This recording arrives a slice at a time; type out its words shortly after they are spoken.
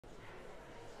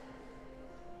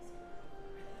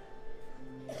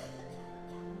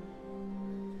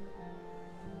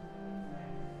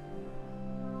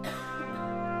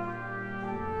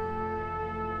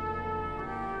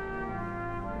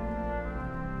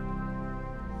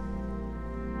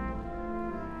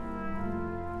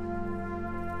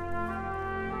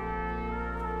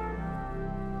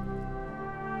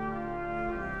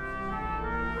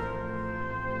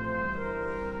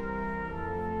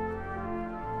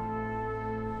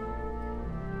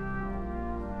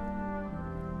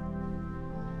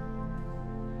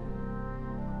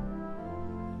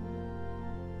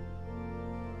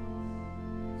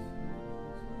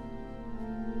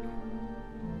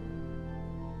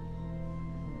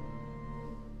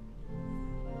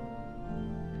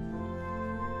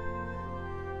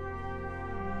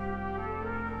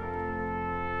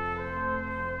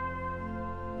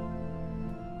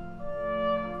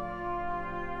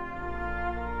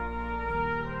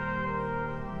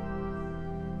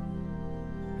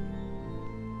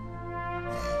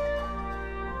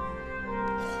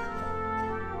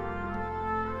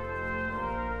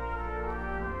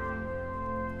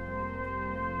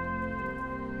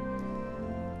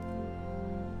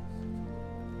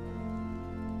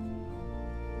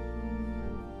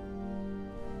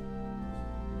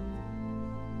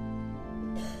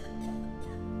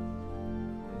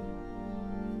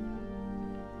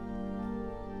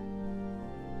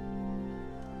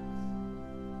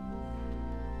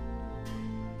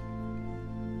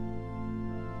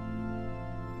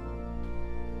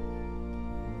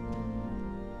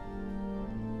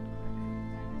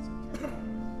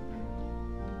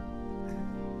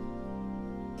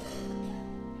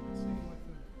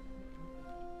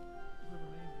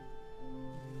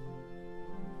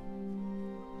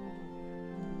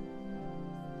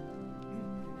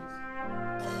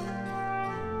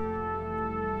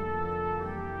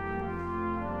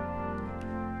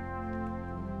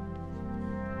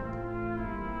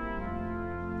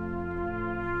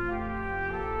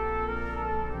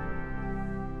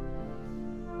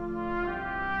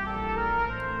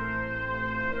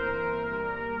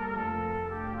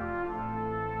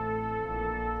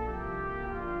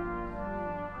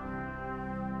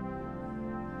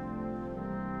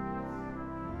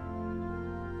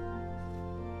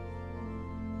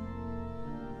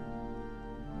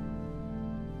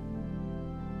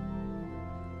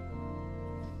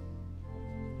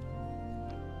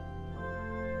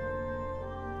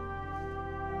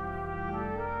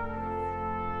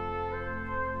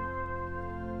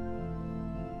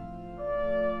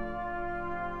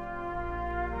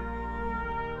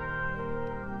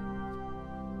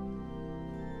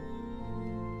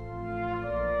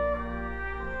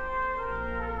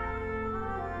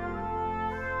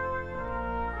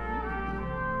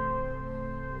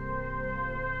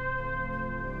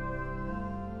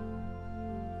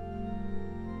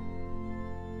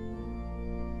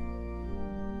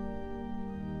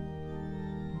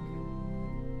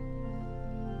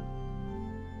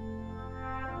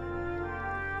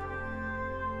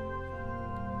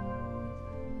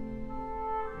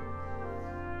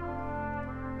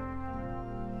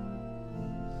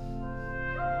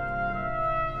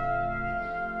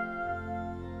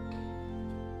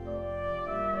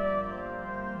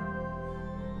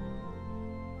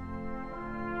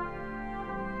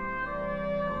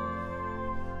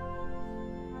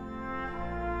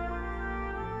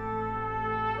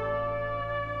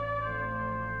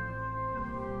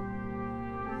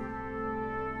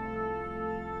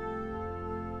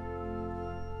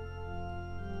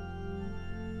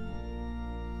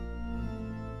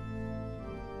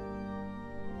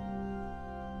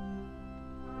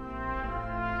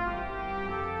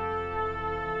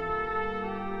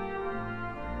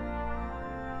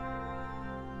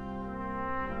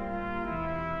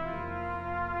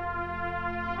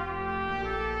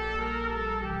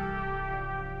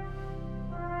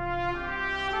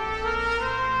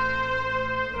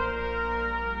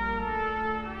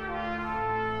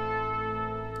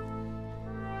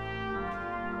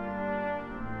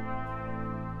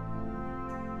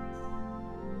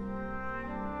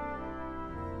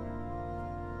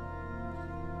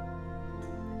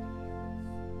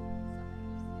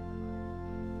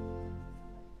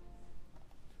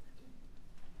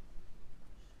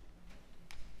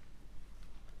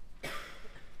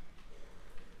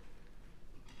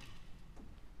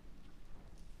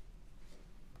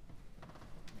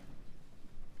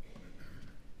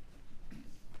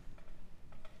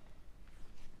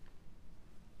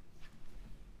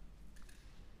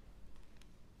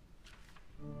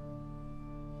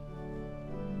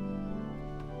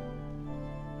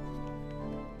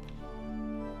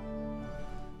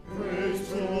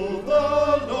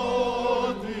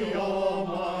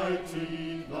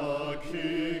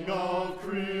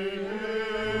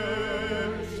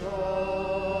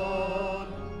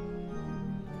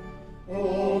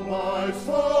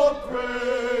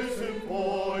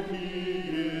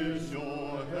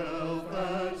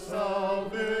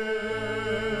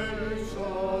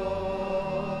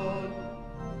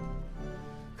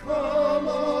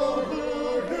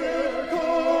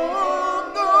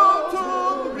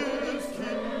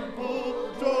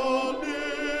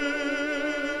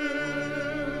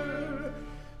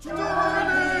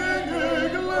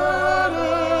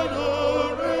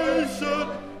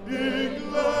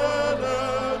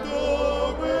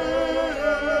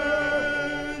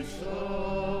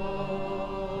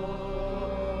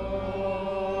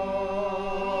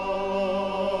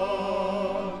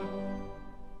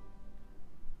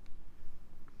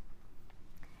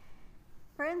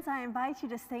I invite you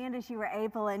to stand as you are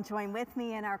able and join with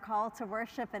me in our call to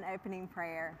worship and opening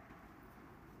prayer.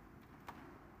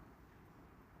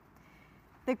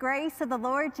 The grace of the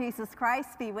Lord Jesus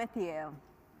Christ be with you.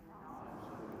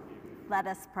 Let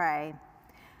us pray.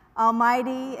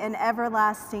 Almighty and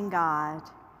everlasting God,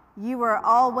 you are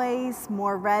always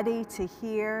more ready to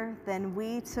hear than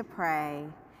we to pray,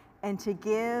 and to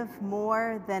give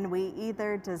more than we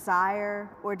either desire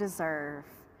or deserve.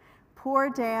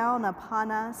 Pour down upon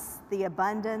us the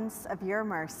abundance of your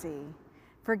mercy,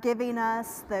 forgiving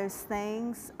us those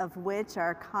things of which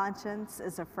our conscience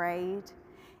is afraid,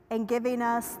 and giving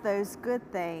us those good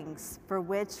things for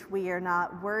which we are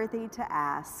not worthy to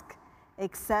ask,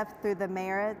 except through the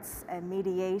merits and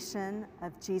mediation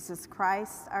of Jesus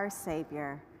Christ, our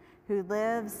Savior, who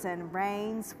lives and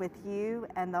reigns with you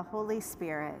and the Holy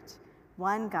Spirit,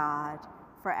 one God,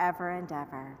 forever and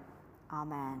ever.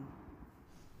 Amen.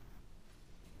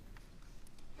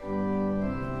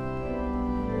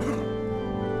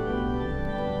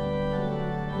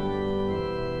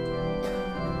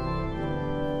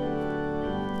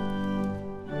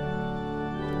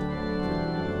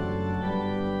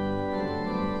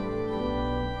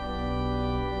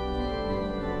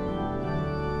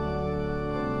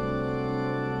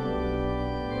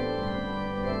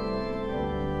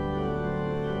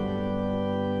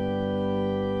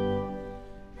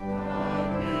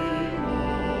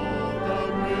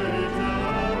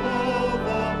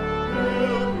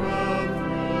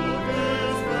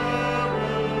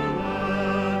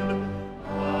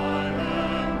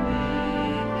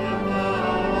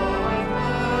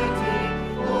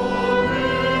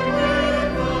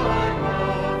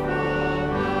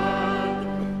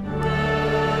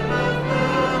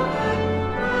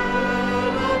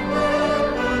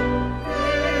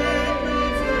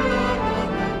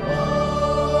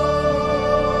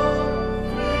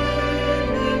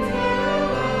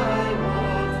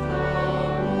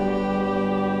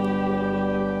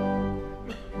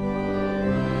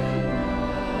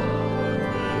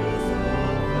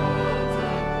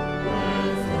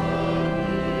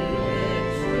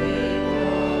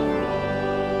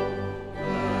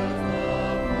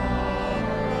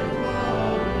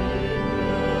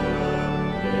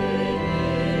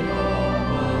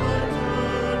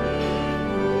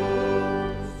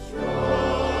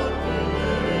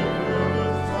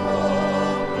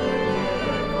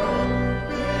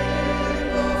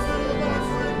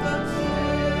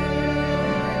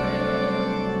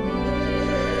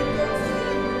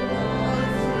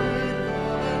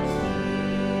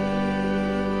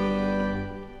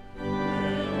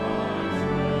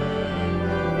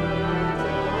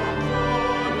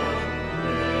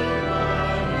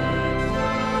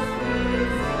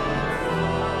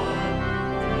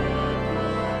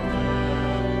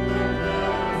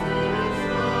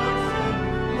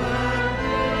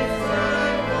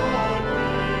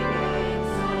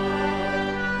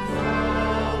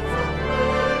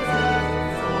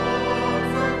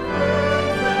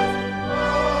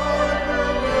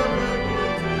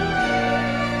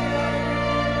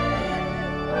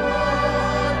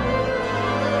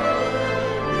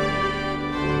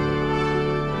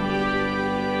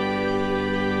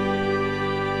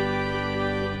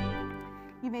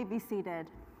 Be seated.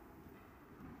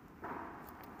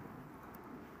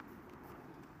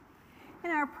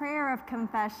 In our prayer of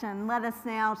confession, let us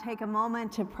now take a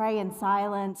moment to pray in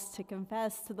silence, to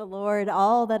confess to the Lord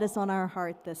all that is on our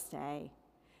heart this day.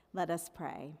 Let us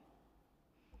pray.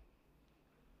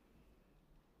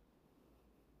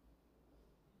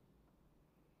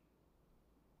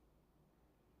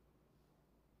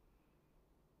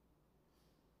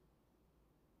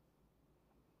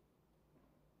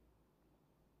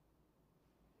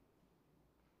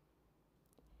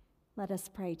 Let us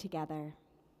pray together.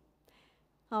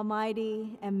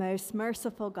 Almighty and most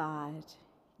merciful God,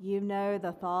 you know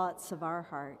the thoughts of our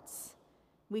hearts.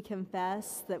 We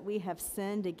confess that we have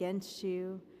sinned against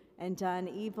you and done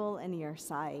evil in your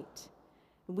sight.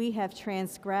 We have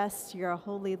transgressed your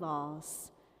holy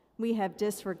laws. We have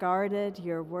disregarded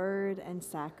your word and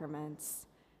sacraments.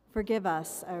 Forgive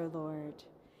us, O Lord.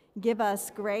 Give us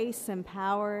grace and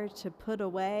power to put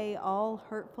away all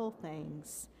hurtful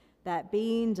things, that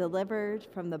being delivered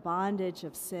from the bondage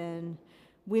of sin,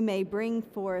 we may bring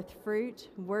forth fruit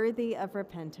worthy of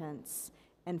repentance,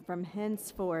 and from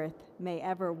henceforth may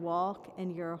ever walk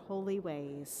in your holy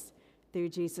ways. Through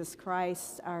Jesus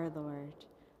Christ our Lord.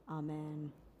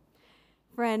 Amen.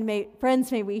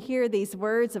 Friends, may we hear these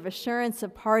words of assurance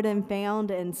of pardon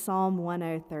found in Psalm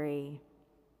 103.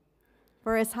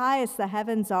 For as high as the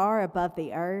heavens are above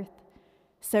the earth,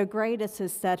 so great is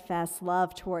his steadfast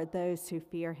love toward those who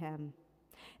fear him.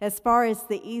 As far as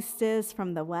the east is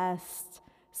from the west,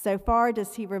 so far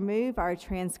does he remove our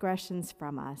transgressions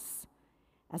from us.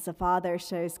 As a father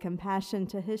shows compassion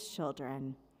to his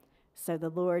children, so the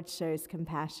Lord shows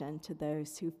compassion to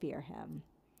those who fear him.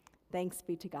 Thanks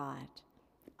be to God.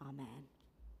 Amen.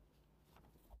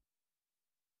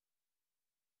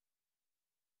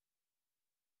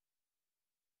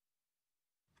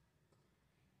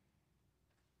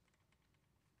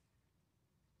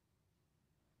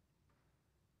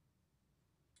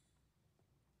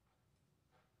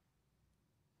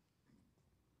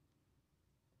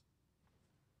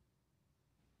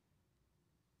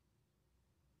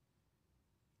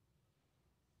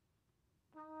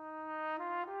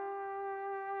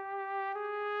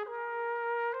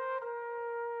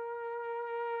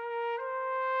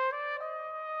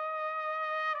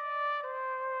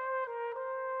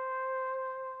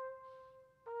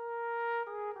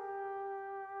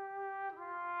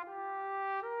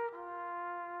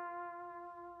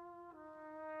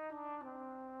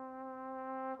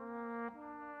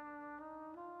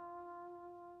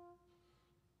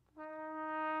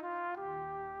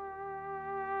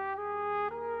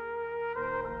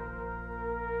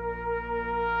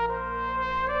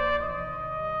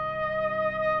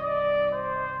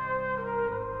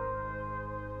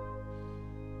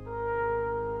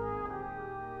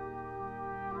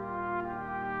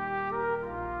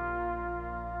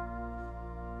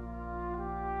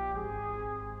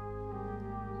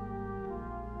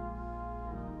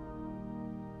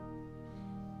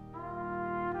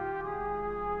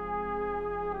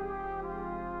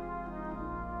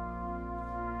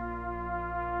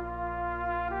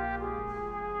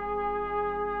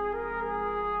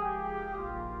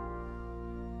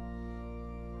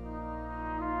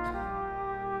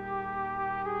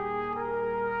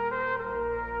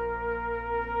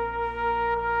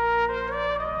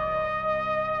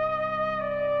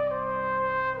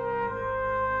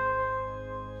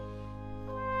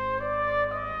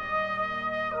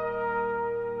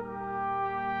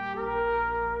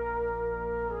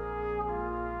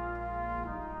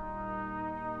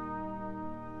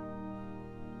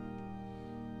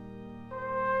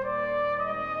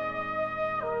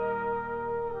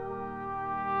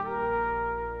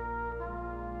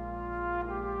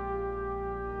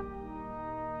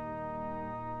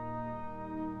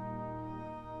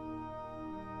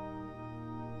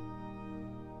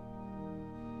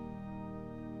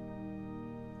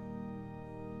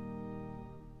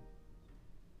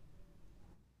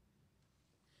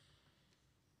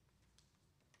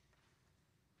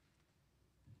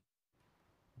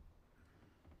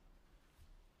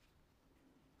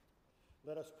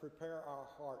 Let us prepare our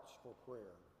hearts for prayer.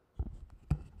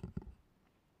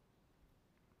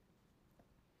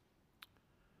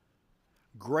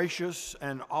 Gracious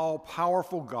and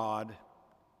all-powerful God,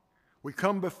 we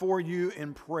come before you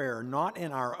in prayer, not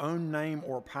in our own name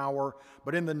or power,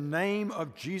 but in the name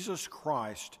of Jesus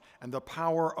Christ and the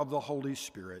power of the Holy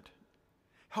Spirit.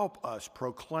 Help us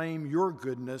proclaim your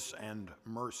goodness and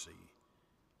mercy.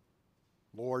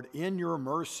 Lord, in your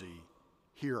mercy,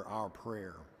 hear our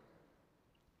prayer.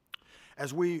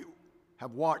 As we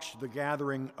have watched the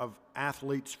gathering of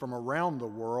athletes from around the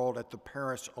world at the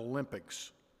Paris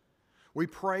Olympics, we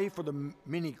pray for the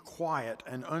many quiet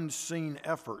and unseen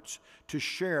efforts to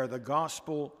share the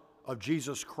gospel of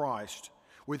Jesus Christ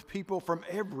with people from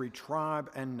every tribe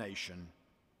and nation.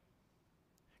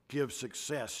 Give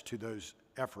success to those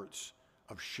efforts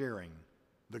of sharing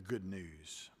the good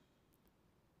news.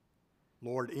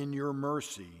 Lord, in your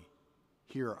mercy,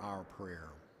 hear our prayer.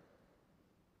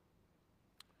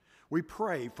 We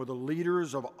pray for the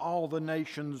leaders of all the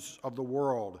nations of the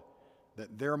world,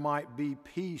 that there might be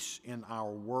peace in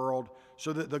our world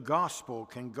so that the gospel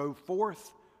can go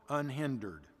forth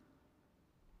unhindered.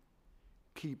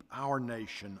 Keep our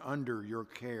nation under your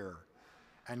care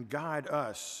and guide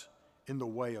us in the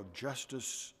way of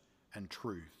justice and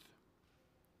truth.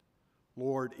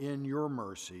 Lord, in your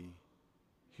mercy,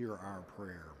 hear our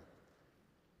prayer.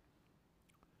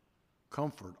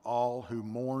 Comfort all who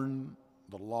mourn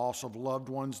the loss of loved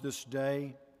ones this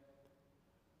day.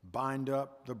 Bind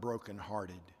up the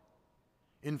brokenhearted.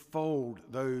 Enfold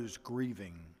those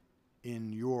grieving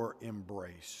in your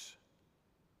embrace.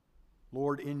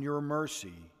 Lord, in your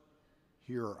mercy,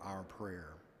 hear our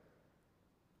prayer.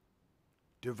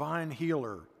 Divine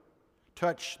healer,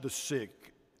 touch the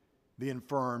sick, the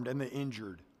infirmed, and the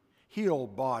injured. Heal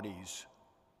bodies,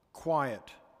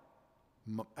 quiet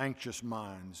anxious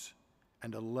minds,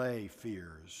 and allay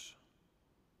fears.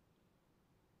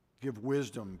 Give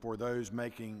wisdom for those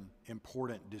making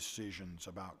important decisions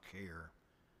about care.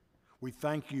 We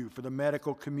thank you for the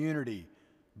medical community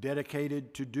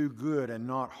dedicated to do good and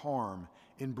not harm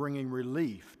in bringing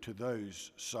relief to those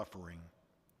suffering.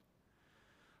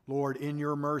 Lord, in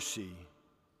your mercy,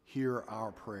 hear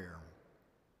our prayer.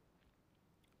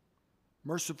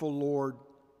 Merciful Lord,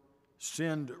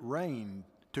 send rain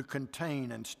to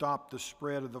contain and stop the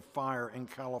spread of the fire in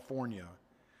California.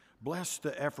 Bless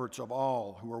the efforts of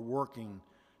all who are working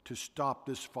to stop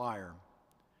this fire.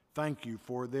 Thank you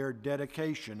for their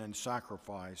dedication and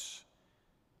sacrifice.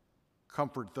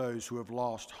 Comfort those who have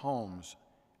lost homes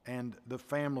and the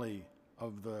family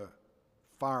of the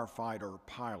firefighter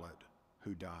pilot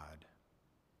who died.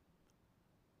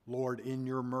 Lord, in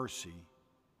your mercy,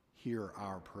 hear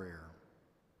our prayer.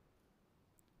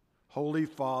 Holy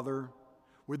Father,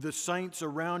 with the saints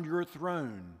around your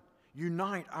throne,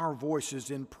 unite our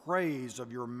voices in praise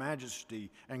of your majesty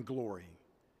and glory.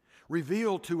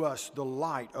 Reveal to us the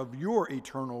light of your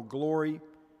eternal glory,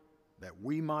 that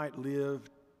we might live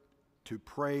to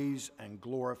praise and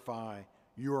glorify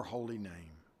your holy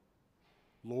name.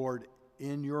 Lord,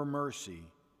 in your mercy,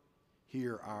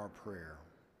 hear our prayer.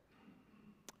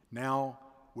 Now,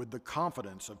 with the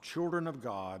confidence of children of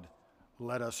God,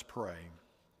 let us pray.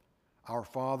 Our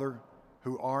Father,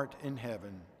 who art in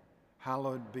heaven,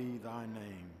 hallowed be thy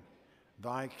name.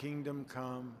 Thy kingdom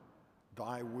come,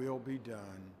 thy will be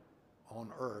done, on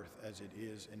earth as it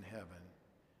is in heaven.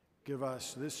 Give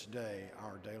us this day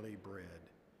our daily bread,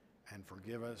 and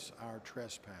forgive us our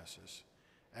trespasses,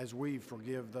 as we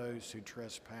forgive those who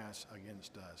trespass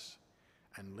against us.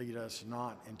 And lead us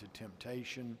not into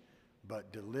temptation,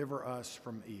 but deliver us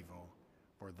from evil.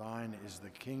 For thine is the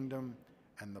kingdom,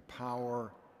 and the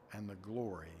power, and the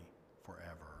glory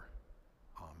forever.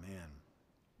 Amen.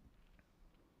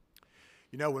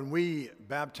 You know, when we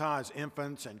baptize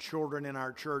infants and children in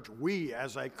our church, we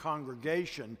as a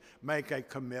congregation make a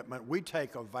commitment. We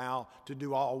take a vow to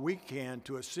do all we can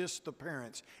to assist the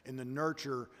parents in the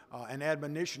nurture and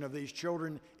admonition of these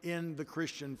children in the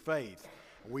Christian faith.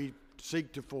 We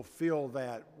seek to fulfill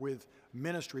that with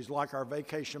ministries like our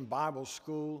Vacation Bible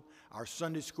School, our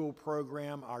Sunday School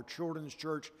program, our children's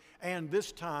church, and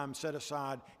this time set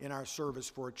aside in our service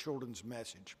for a children's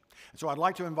message. And so I'd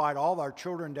like to invite all our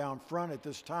children down front at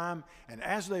this time, and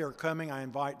as they are coming, I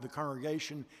invite the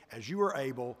congregation, as you are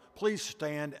able, please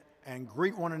stand and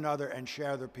greet one another and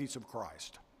share the peace of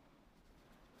Christ.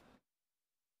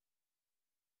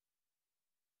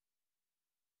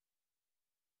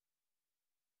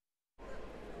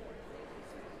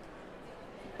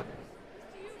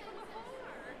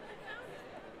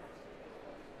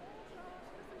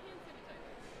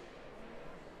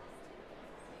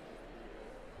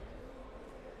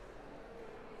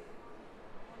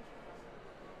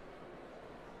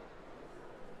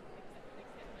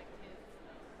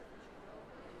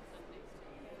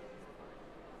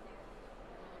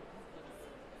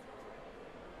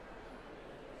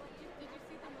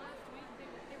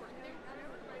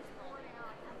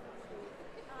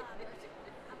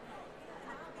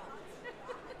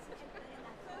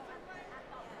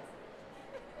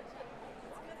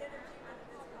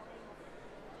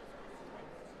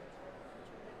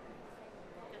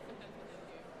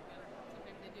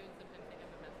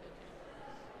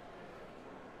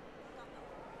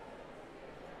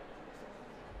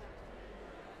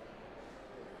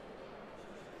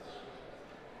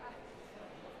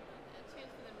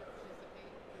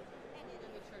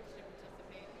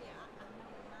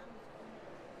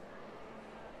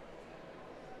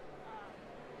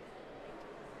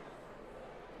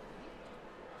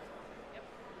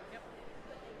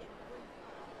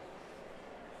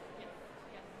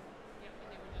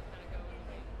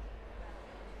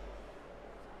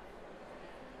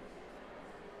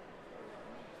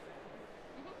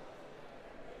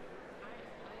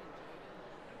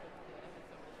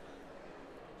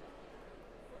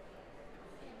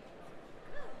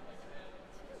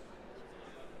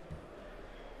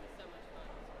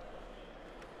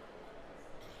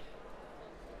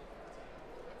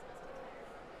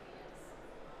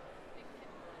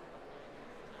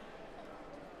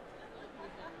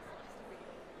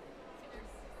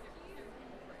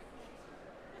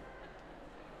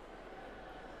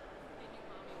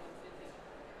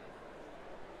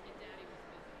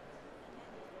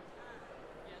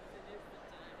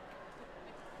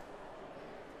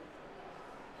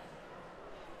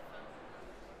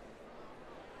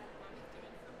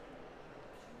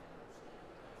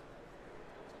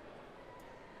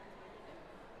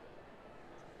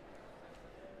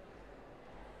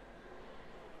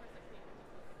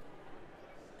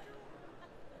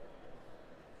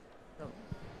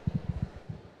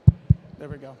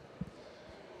 we go.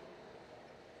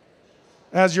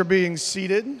 As you're being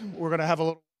seated, we're going to have a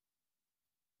little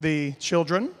the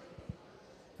children.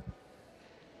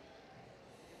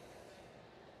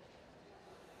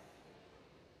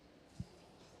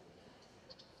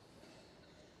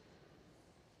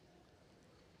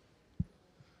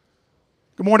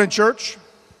 Good morning, church.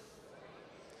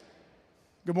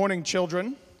 Good morning,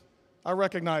 children. I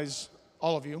recognize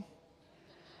all of you,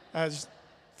 as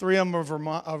 3 of them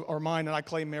are mine, and I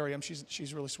claim Miriam.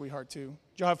 She's a really sweetheart, too.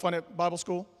 Did y'all have fun at Bible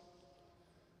school?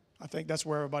 I think that's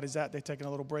where everybody's at. They're taking a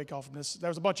little break off from this. There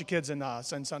was a bunch of kids in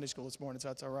Sunday school this morning, so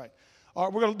that's all right. All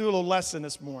right, we're going to do a little lesson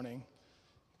this morning.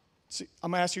 See,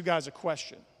 I'm going to ask you guys a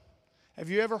question. Have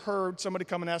you ever heard somebody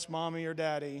come and ask mommy or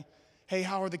daddy, hey,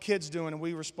 how are the kids doing? And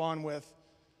we respond with,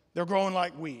 they're growing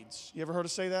like weeds. You ever heard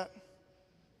us say that?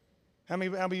 How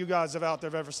many of you guys have out there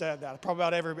have ever said that? Probably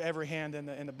about every hand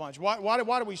in the bunch. Why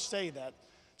do we say that?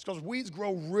 It's because weeds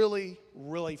grow really,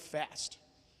 really fast.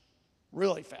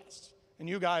 Really fast. And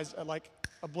you guys, like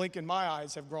a blink in my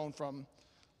eyes, have grown from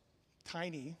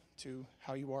tiny to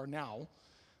how you are now.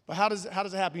 But how does it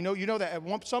happen? You know that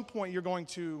at some point you're going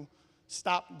to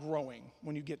stop growing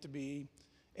when you get to be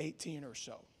 18 or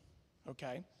so.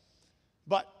 Okay?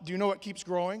 But do you know what keeps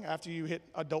growing after you hit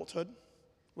adulthood?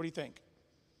 What do you think?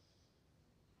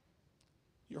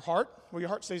 Your heart? Well, your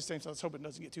heart stays the same, so let's hope it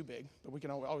doesn't get too big. But we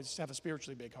can always have a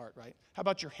spiritually big heart, right? How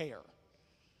about your hair?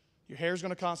 Your hair is going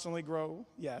to constantly grow,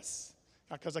 yes,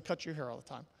 because I cut your hair all the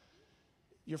time.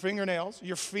 Your fingernails,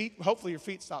 your feet, hopefully your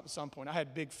feet stop at some point. I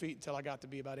had big feet until I got to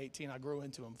be about 18. I grew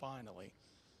into them finally.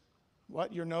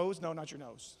 What, your nose? No, not your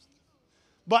nose.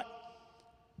 But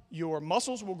your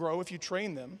muscles will grow if you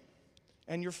train them,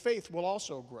 and your faith will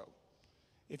also grow.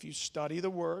 If you study the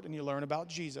Word and you learn about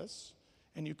Jesus,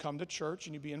 and you come to church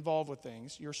and you be involved with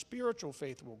things, your spiritual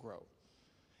faith will grow.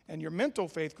 And your mental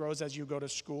faith grows as you go to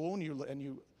school and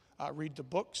you read the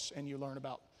books and you learn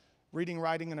about reading,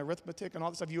 writing, and arithmetic and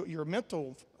all that stuff. Your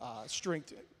mental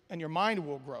strength and your mind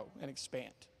will grow and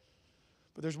expand.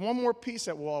 But there's one more piece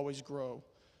that will always grow.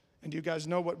 And you guys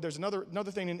know there's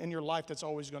another thing in your life that's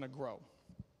always going to grow.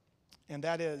 And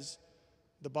that is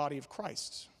the body of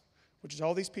Christ, which is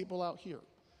all these people out here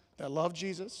that love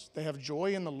Jesus. They have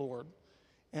joy in the Lord.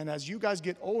 And as you guys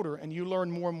get older and you learn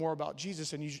more and more about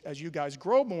Jesus, and as you guys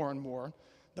grow more and more,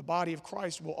 the body of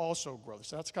Christ will also grow.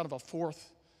 So that's kind of a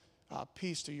fourth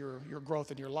piece to your growth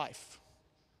in your life.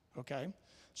 Okay?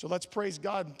 So let's praise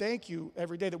God and thank you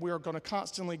every day that we are going to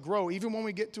constantly grow, even when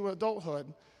we get to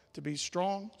adulthood, to be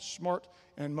strong, smart,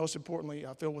 and most importantly,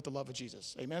 filled with the love of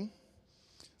Jesus. Amen?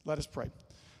 Let us pray.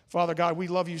 Father God, we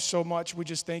love you so much. We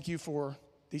just thank you for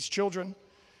these children.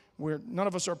 None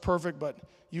of us are perfect, but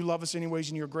you love us anyways,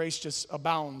 and your grace just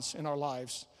abounds in our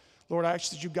lives. Lord, I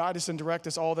ask that you guide us and direct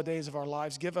us all the days of our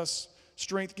lives. Give us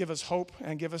strength, give us hope,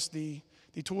 and give us the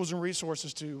tools and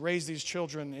resources to raise these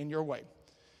children in your way.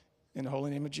 In the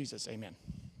holy name of Jesus, amen.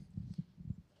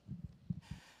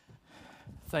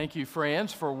 Thank you,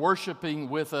 friends, for worshiping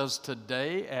with us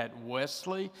today at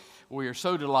Wesley. We are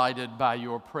so delighted by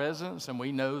your presence, and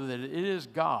we know that it is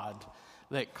God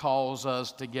that calls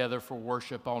us together for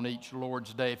worship on each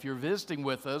Lord's Day. If you're visiting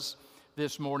with us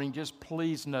this morning, just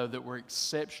please know that we're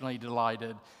exceptionally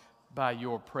delighted by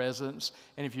your presence.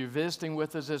 And if you're visiting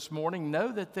with us this morning,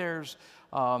 know that there's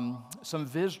some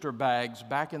visitor bags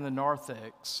back in the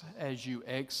narthex as you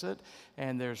exit,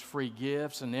 and there's free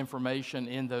gifts and information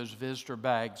in those visitor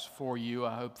bags for you.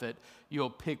 I hope that you'll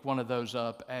pick one of those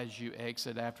up as you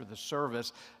exit after the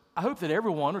service. I hope that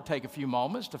everyone will take a few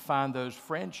moments to find those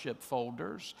friendship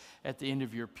folders at the end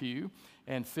of your pew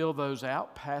and fill those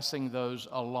out, passing those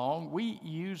along. We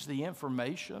use the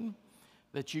information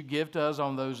that you give to us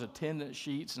on those attendance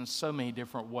sheets in so many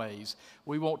different ways.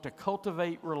 We want to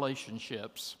cultivate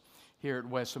relationships here at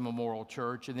Wesley Memorial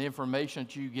Church, and the information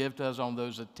that you give to us on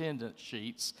those attendance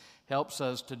sheets helps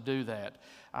us to do that.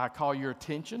 I call your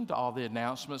attention to all the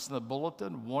announcements in the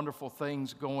bulletin, wonderful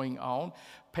things going on.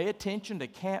 Pay attention to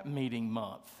camp meeting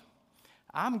month.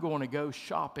 I'm going to go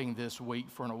shopping this week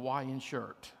for an Hawaiian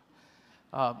shirt.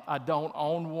 I don't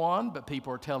own one, but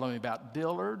people are telling me about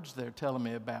Dillard's. They're telling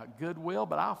me about Goodwill,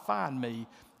 but I'll find me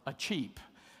a cheap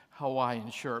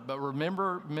Hawaiian shirt. But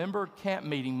remember camp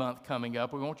meeting month coming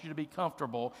up. We want you to be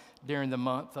comfortable during the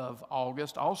month of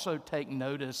August. Also take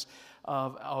notice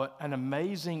of an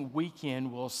amazing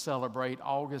weekend we'll celebrate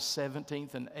August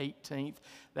 17th and 18th.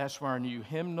 That's where our new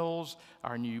hymnals,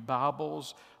 our new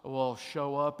Bibles will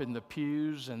show up in the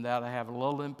pews, and that'll have a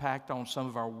little impact on some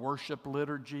of our worship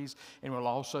liturgies. And we'll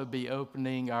also be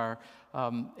opening our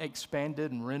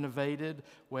expanded and renovated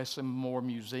Wesley Memorial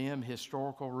Museum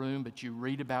historical room, but you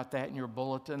read about that in your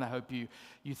bulletin. I hope you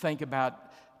think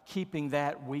about keeping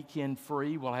that weekend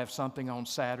free. We'll have something on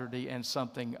Saturday and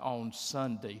something on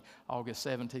Sunday, August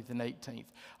 17th and 18th.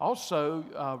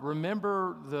 Also,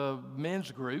 remember the men's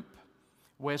group,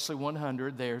 Wesley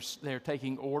 100. They're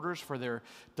taking orders for their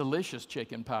delicious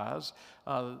chicken pies.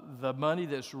 The money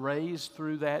that's raised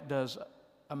through that does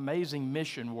amazing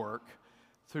mission work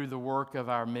through the work of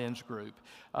our men's group.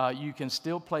 You can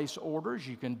still place orders.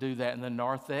 You can do that in the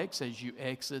narthex as you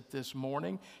exit this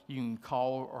morning. You can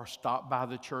call or stop by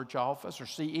the church office or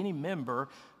see any member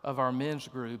of our men's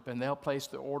group, and they'll place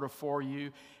the order for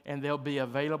you, and they'll be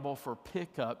available for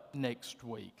pickup next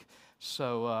week.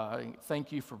 So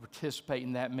thank you for participating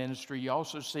in that ministry. You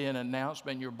also see an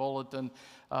announcement in your bulletin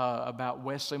about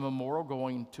Wesley Memorial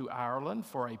going to Ireland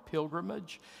for a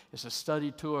pilgrimage. It's a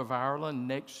study tour of Ireland.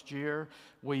 Next year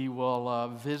we will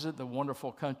visit the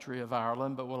wonderful country of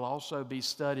Ireland, but we'll also be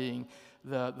studying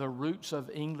the roots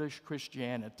of English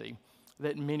Christianity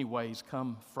that in many ways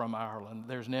come from Ireland.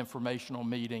 There's an informational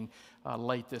meeting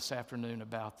late this afternoon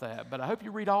about that. But I hope you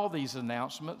read all these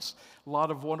announcements. A lot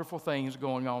of wonderful things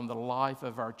going on in the life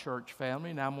of our church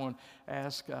family. Now I'm going to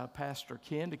ask Pastor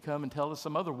Ken to come and tell us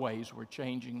some other ways we're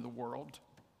changing the world.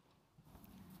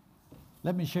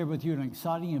 Let me share with you an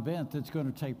exciting event that's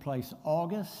going to take place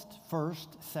August 1st,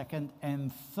 2nd,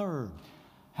 and 3rd.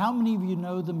 How many of you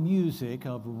know the music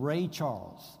of Ray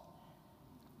Charles?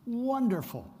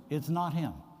 Wonderful. It's not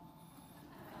him.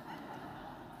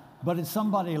 But it's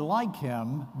somebody like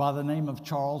him by the name of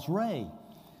Charles Ray,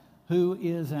 who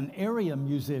is an area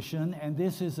musician, and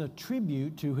this is a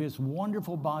tribute to his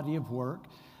wonderful body of work.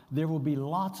 There will be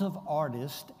lots of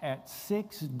artists at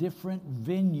 6 different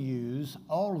venues,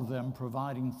 all of them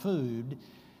providing food.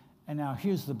 And now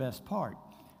here's the best part.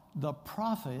 The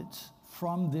profits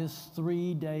from this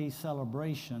 3-day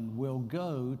celebration will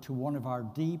go to one of our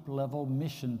deep-level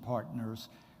mission partners,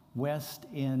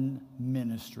 Wesleyan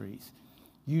Ministries.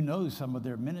 You know some of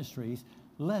their ministries: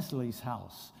 Leslie's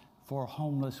House for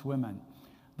homeless women,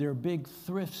 their big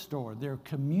thrift store, their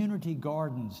community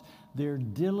gardens, their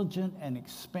diligent and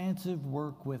expansive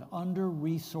work with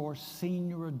under-resourced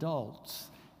senior adults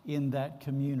in that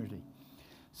community.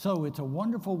 So it's a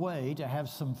wonderful way to have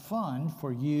some fun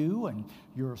for you and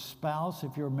your spouse,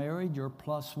 if you're married, your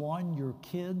 +1, your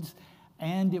kids,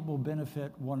 and it will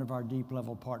benefit one of our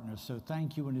deep-level partners. So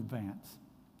thank you in advance.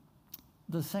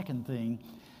 The second thing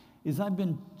is I've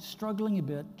been struggling a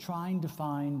bit trying to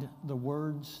find the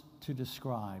words to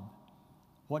describe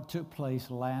what took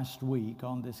place last week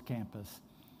on this campus,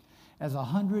 as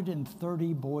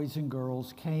 130 boys and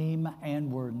girls came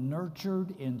and were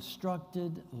nurtured,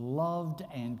 instructed, loved,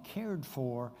 and cared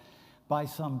for by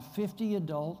some 50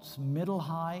 adults, middle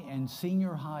high and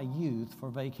senior high youth for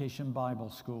Vacation Bible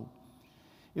School.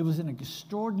 It was an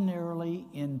extraordinarily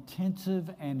intensive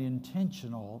and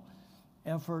intentional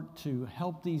effort to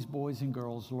help these boys and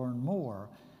girls learn more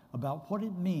about what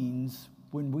it means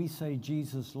when we say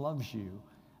Jesus loves you,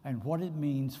 and what it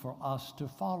means for us to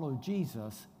follow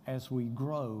Jesus as we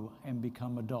grow and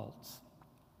become adults.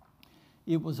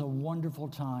 It was a wonderful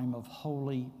time of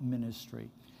holy ministry.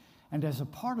 And as a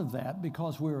part of that,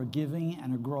 because we're a giving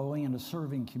and a growing and a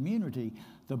serving community,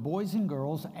 the boys and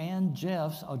girls and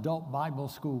Jeff's adult Bible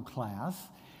school class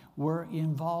were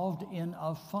involved in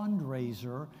a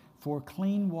fundraiser for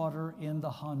clean water in the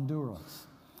Honduras.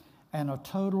 And a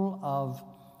total of,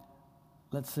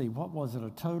 a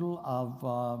total of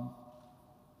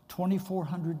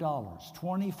 $2,400.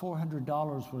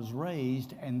 $2,400 was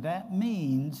raised, and that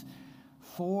means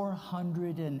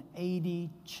 480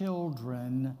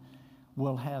 children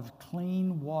will have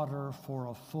clean water for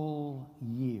a full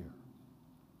year.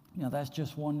 Now, that's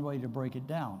just one way to break it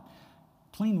down.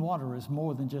 Clean water is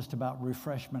more than just about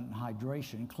refreshment and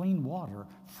hydration. Clean water,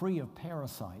 free of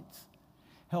parasites,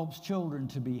 helps children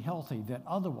to be healthy that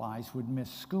otherwise would miss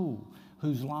school,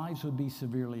 whose lives would be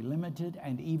severely limited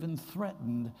and even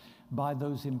threatened by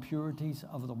those impurities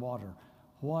of the water.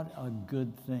 What a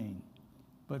good thing.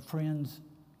 But friends,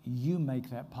 you make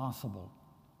that possible.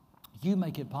 You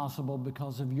make it possible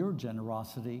because of your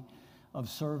generosity of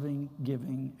serving,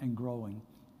 giving, and growing.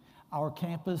 Our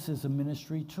campus is a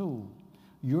ministry tool.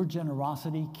 Your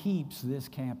generosity keeps this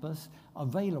campus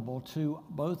available to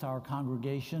both our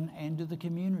congregation and to the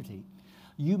community.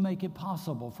 You make it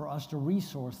possible for us to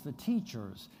resource the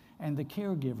teachers and the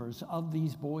caregivers of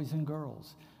these boys and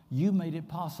girls. You made it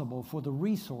possible for the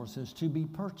resources to be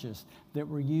purchased that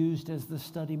were used as the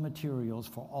study materials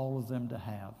for all of them to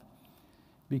have.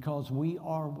 Because we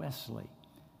are Wesley,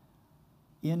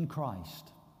 in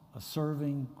Christ, a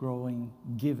serving, growing,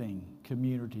 giving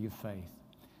community of faith.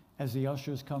 As the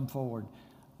ushers come forward,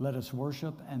 let us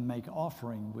worship and make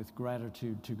offering with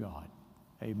gratitude to God.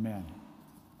 Amen.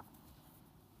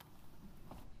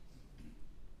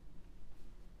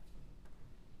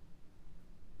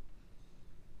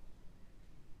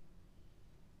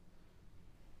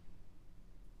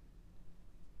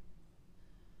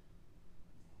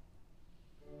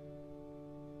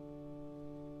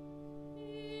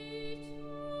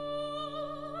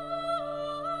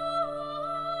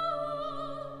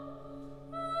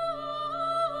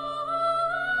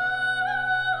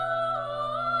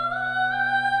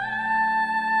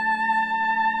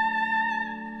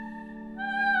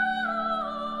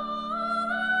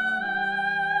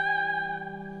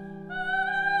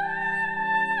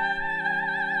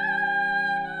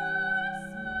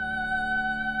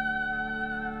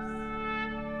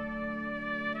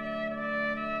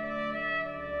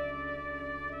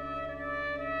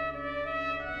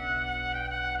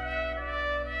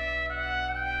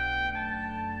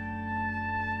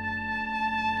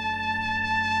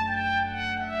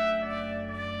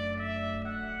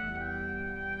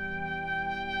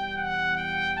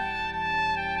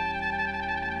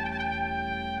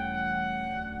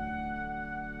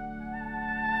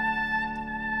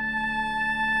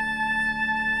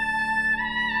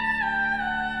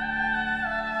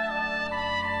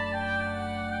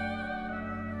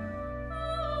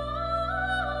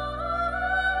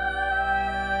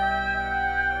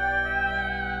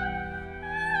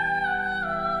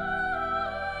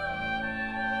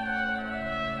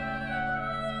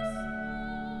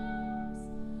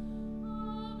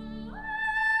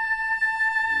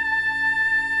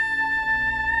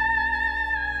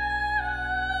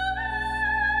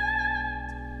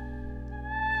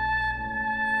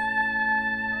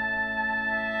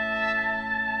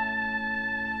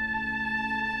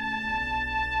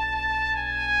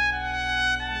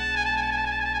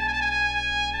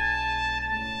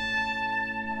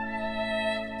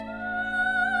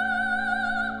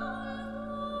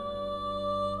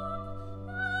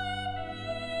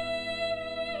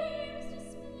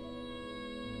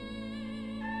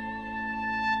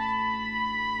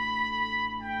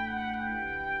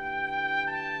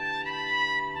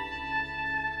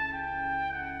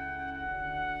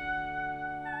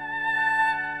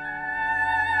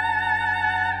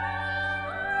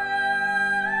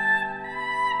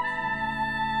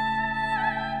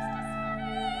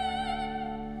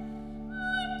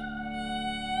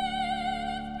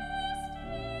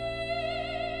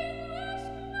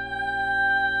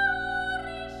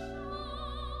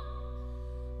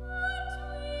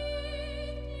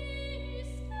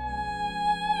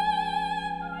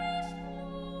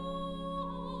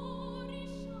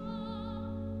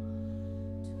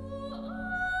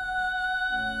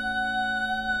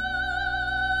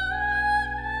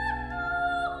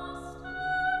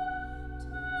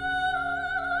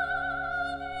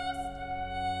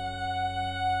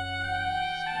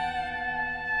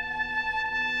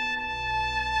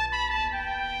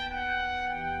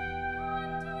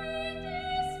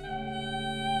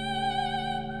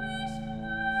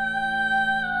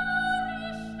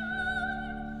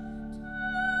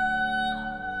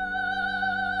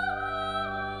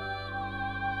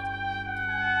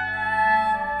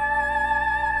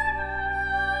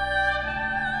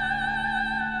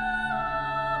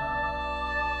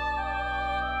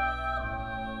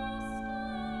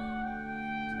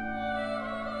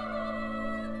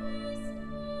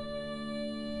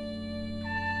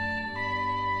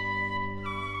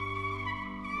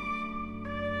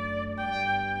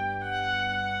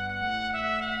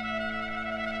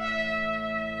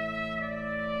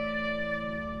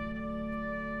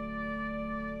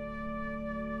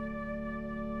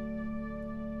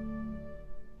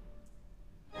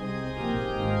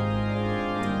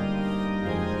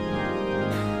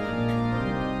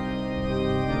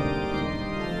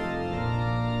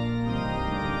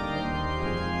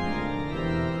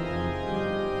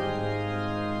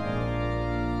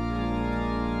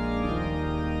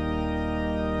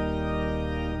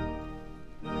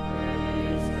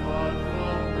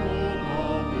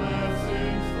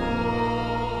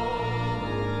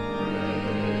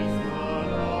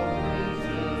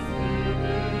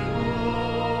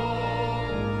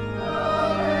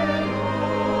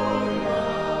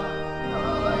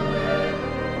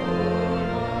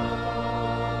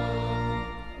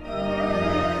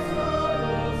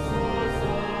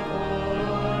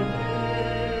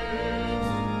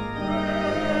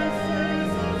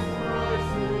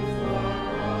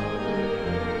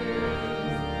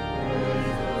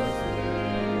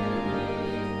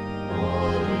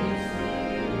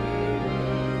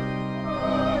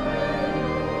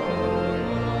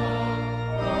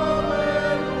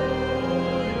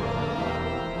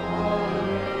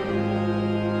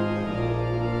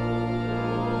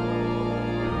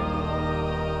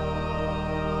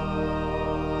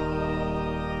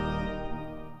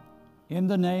 In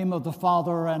the name of the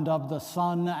Father, and of the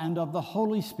Son, and of the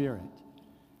Holy Spirit,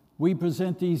 we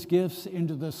present these gifts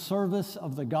into the service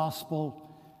of the gospel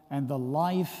and the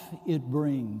life it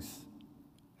brings.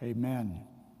 Amen.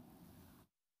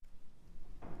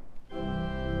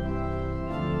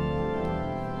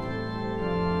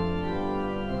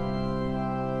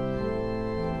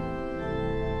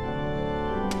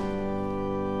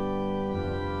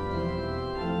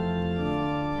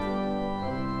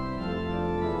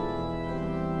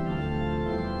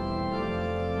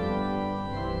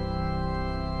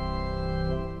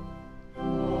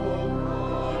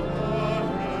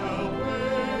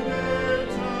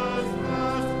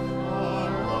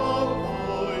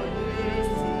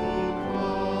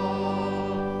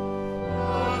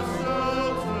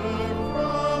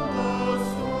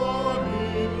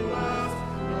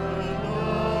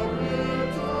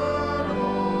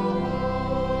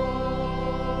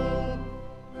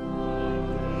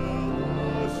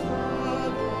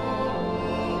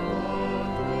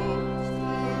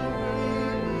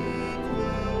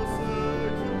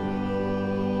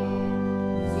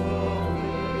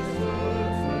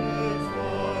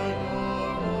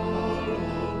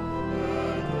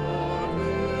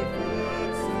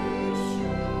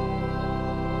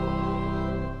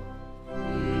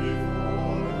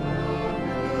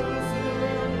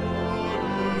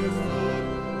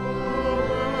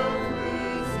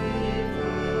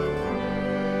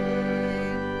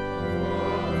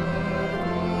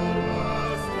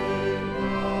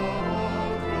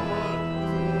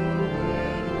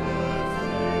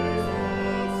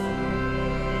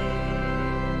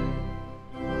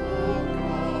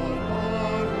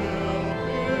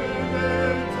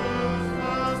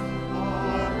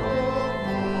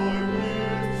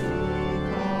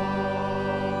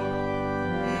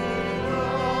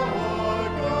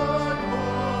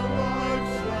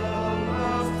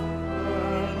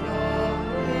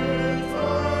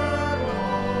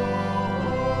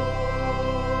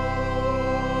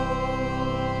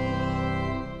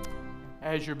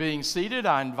 As you're being seated,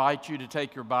 I invite you to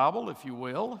take your Bible, if you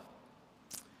will,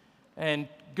 and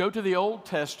go to the Old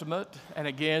Testament, and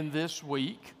again this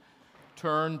week,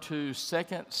 turn to 2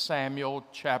 Samuel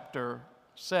chapter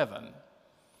 7.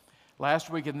 Last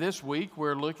week and this week,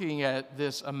 we're looking at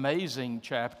this amazing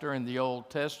chapter in the Old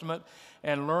Testament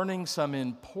and learning some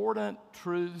important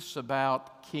truths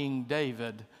about King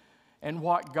David and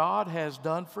what God has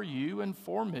done for you and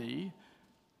for me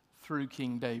through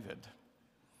King David.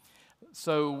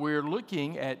 So we're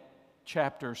looking at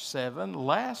chapter 7.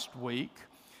 Last week,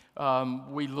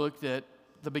 we looked at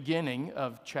the beginning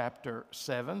of chapter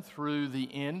 7 through the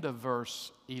end of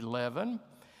verse 11.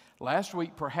 Last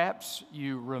week, perhaps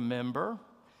you remember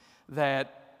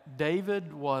that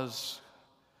David was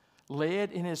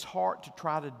led in his heart to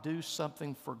try to do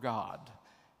something for God,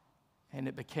 and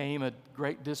it became a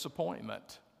great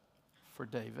disappointment for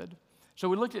David. So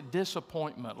we looked at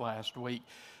disappointment last week.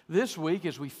 This week,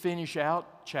 as we finish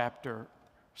out chapter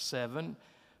 7,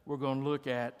 we're going to look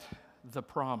at the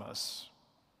promise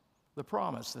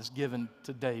that's given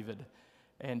to David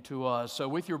and to us. So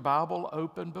with your Bible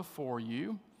open before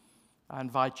you, I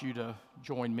invite you to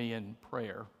join me in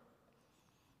prayer.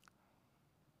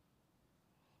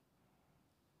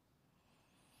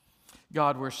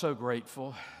 God, we're so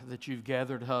grateful that you've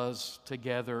gathered us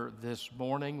together this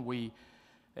morning. We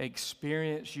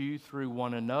experience you through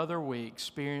one another. We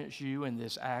experience you in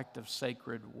this act of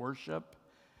sacred worship.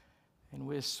 And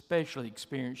we especially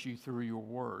experience you through your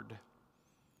word.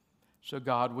 So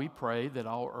God, we pray that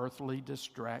all earthly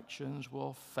distractions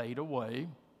will fade away.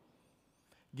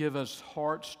 Give us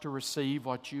hearts to receive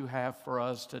what you have for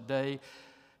us today.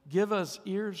 Give us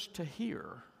ears to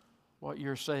hear what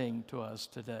you're saying to us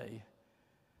today.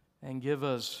 And give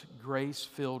us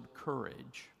grace-filled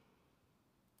courage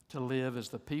to live as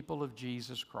the people of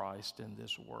Jesus Christ in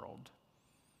this world.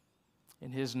 In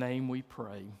his name we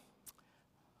pray.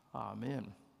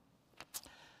 Amen.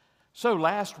 So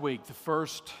last week, the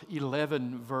first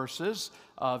 11 verses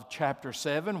of chapter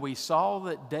 7, we saw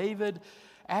that David,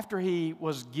 after he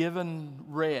was given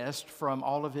rest from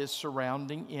all of his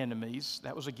surrounding enemies,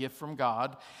 that was a gift from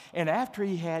God, and after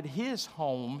he had his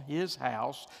home, his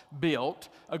house built,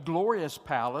 a glorious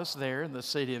palace there in the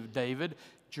city of David,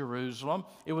 Jerusalem.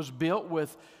 It was built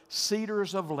with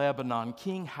cedars of Lebanon.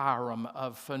 King Hiram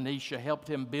of Phoenicia helped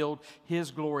him build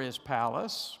his glorious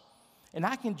palace. And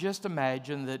I can just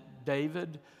imagine that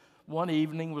David one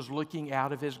evening was looking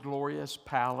out of his glorious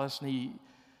palace, and he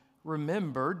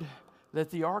remembered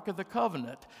that the Ark of the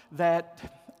Covenant,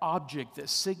 that object that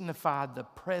signified the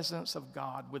presence of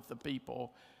God with the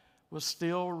people, was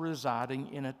still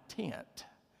residing in a tent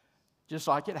just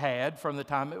like it had from the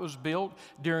time it was built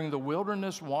during the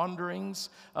wilderness wanderings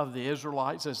of the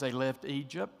Israelites as they left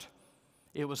Egypt.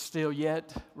 It was still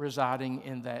yet residing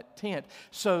in that tent.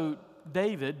 So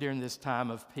David, during this time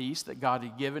of peace that God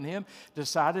had given him,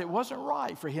 decided it wasn't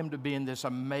right for him to be in this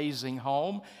amazing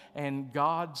home and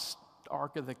God's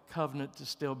Ark of the Covenant to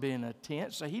still be in a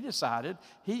tent. So he decided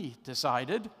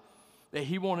that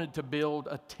he wanted to build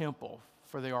a temple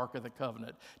for the Ark of the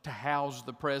Covenant, to house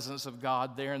the presence of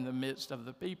God there in the midst of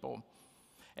the people.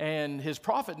 And his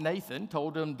prophet Nathan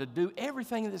told him to do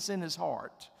everything that's in his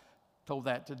heart, told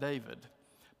that to David.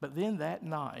 But then that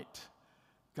night,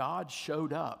 God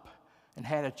showed up and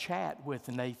had a chat with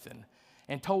Nathan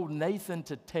and told Nathan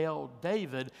to tell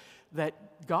David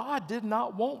that God did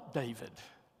not want David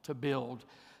to build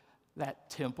that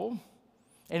temple.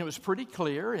 And it was pretty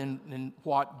clear in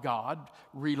what God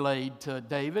relayed to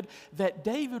David that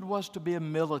David was to be a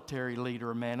military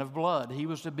leader, a man of blood. He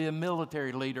was to be a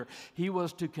military leader. He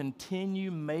was to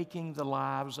continue making the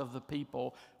lives of the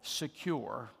people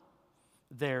secure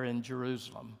there in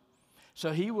Jerusalem.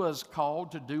 So he was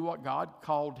called to do what God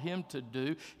called him to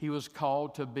do. He was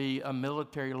called to be a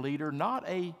military leader, not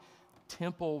a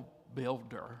temple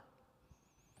builder.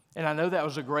 And I know that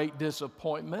was a great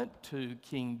disappointment to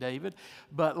King David.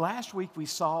 But last week we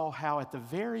saw how at the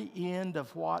very end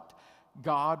of what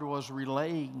God was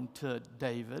relaying to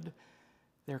David,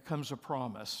 there comes a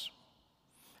promise.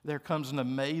 There comes an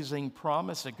amazing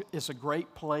promise. It's a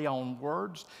great play on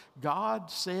words.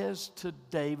 God says to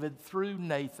David through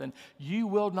Nathan, "You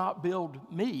will not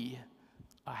build me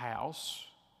a house,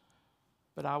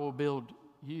 but I will build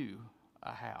you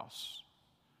a house."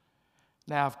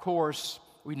 Now, of course,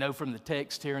 we know from the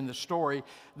text here in the story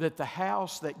that the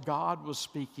house that God was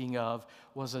speaking of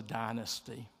was a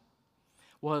dynasty,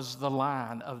 was the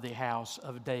line of the house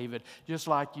of David. Just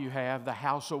like you have the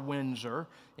House of Windsor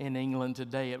in England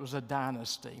today, it was a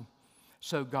dynasty.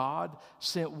 So God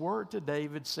sent word to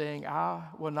David saying, "I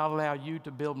will not allow you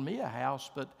to build me a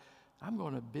house, but I'm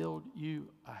going to build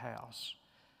you a house."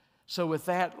 So with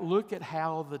that, look at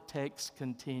how the text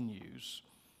continues,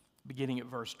 beginning at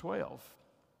verse 12.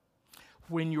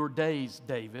 "When your days,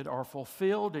 David, are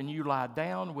fulfilled and you lie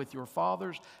down with your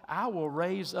fathers, I will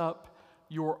raise up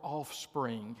your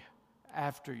offspring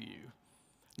after you."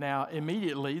 Now,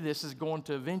 immediately, this is going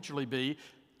to eventually be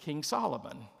King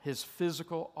Solomon, his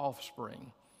physical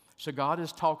offspring. So God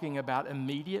is talking about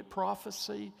immediate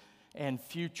prophecy and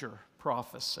future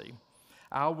prophecy.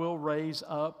 "I will raise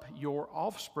up your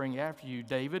offspring after you,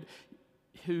 David,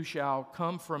 who shall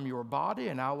come from your body,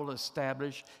 and I will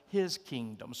establish his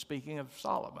kingdom." Speaking of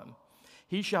Solomon,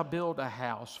 "He shall build a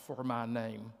house for my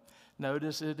name."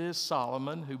 Notice it is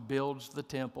Solomon who builds the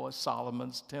temple. It's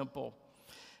Solomon's temple.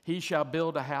 "He shall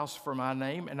build a house for my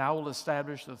name, and I will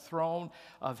establish the throne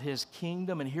of his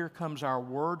kingdom." And here comes our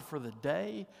word for the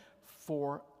day: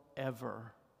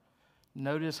 forever.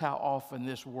 Notice how often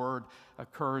this word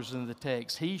occurs in the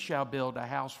text. "He shall build a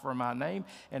house for my name,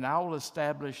 and I will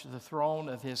establish the throne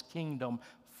of his kingdom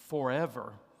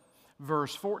forever."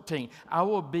 Verse 14, "I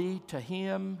will be to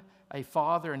him a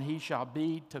father, and he shall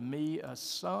be to me a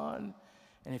son."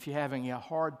 And if you're having a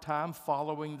hard time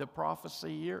following the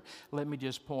prophecy here, let me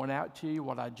just point out to you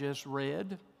what I just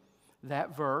read.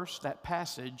 That verse, that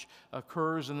passage,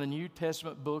 occurs in the New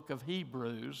Testament book of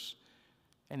Hebrews,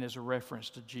 and is a reference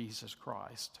to Jesus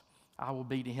Christ. "I will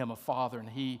be to him a father, and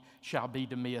he shall be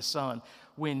to me a son.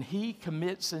 When he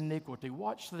commits iniquity,"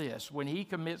 watch this, "when he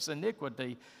commits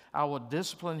iniquity, I will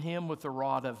discipline him with the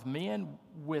rod of men,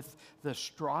 with the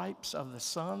stripes of the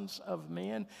sons of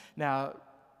men." Now,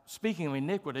 speaking of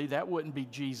iniquity, that wouldn't be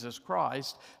Jesus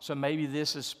Christ, so maybe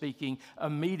this is speaking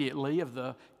immediately of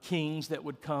the kings that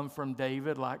would come from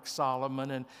David, like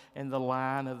Solomon and the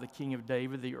line of the king of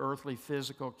David, the earthly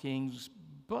physical kings.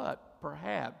 But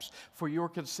perhaps for your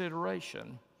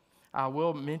consideration, I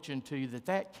will mention to you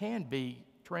that can be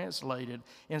translated,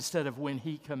 instead of "when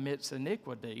he commits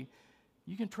iniquity,"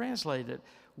 you can translate it,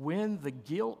 "when the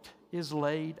guilt is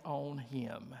laid on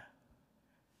him.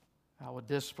 I will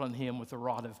discipline him with the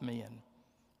rod of men,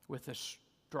 with the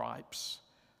stripes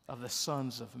of the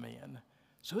sons of men."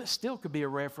 So it still could be a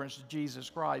reference to Jesus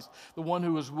Christ, the one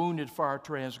who was wounded for our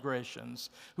transgressions,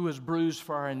 who was bruised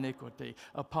for our iniquity.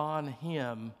 Upon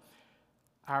him,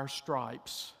 our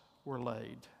stripes were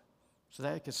laid. So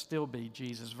that could still be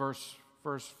Jesus. Verse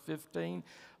 15,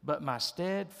 "But my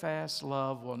steadfast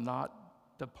love will not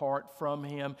depart from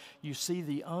him." You see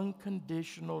the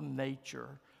unconditional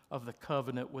nature of the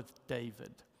covenant with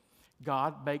David.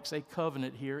 God makes a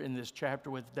covenant here in this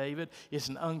chapter with David. It's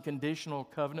an unconditional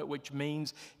covenant, which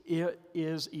means it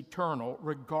is eternal,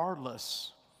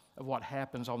 regardless of what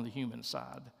happens on the human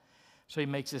side. So he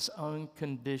makes this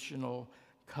unconditional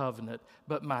covenant.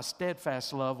 But my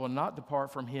steadfast love will not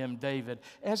depart from him, David,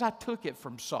 as I took it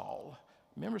from Saul.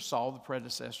 Remember Saul, the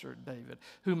predecessor of David,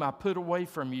 whom I put away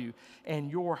from you. And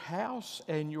your house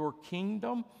and your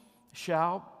kingdom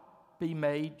shall be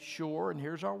made sure, and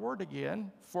here's our word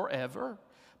again, forever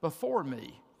before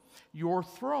me. Your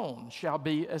throne shall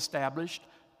be established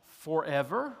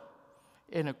forever.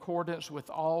 In accordance with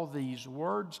all these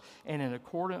words and in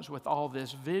accordance with all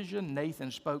this vision, Nathan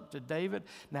spoke to David.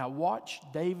 Now watch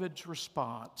David's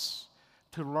response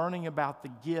to learning about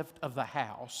the gift of the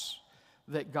house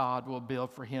that God will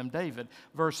build for him, David.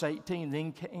 Verse 18,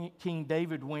 then King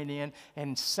David went in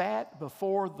and sat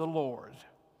before the Lord.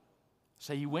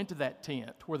 So he went to that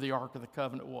tent where the Ark of the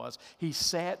Covenant was. He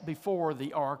sat before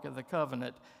the Ark of the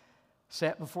Covenant,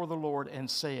 sat before the Lord and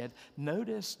said,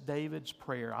 notice David's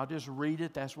prayer. I'll just read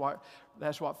it. That's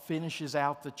what finishes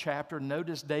out the chapter.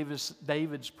 Notice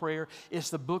David's prayer.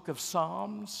 It's the book of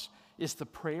Psalms. It's the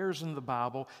prayers in the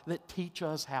Bible that teach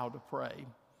us how to pray.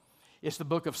 It's the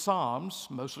book of Psalms,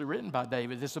 mostly written by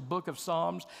David. It's the book of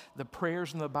Psalms, the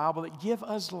prayers in the Bible that give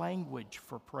us language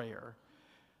for prayer.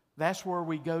 That's where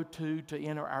we go to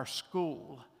enter our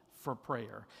school for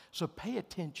prayer. So pay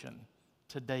attention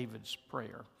to David's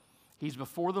prayer. He's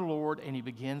before the Lord and he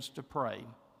begins to pray.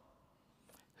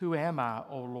 Who am I,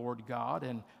 O Lord God,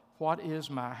 and what is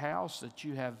my house that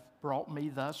you have brought me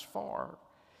thus far?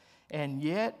 And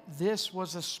yet this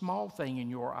was a small thing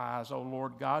in your eyes, O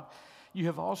Lord God. You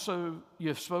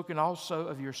have spoken also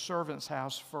of your servant's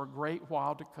house for a great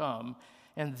while to come.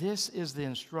 And this is the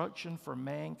instruction for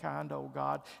mankind, O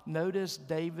God. Notice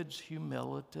David's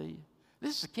humility.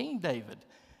 This is King David.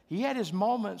 He had his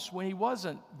moments when he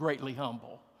wasn't greatly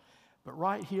humble. But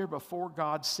right here before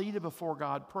God, seated before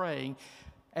God praying,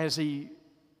 as he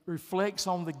reflects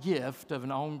on the gift of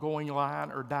an ongoing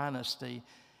line or dynasty,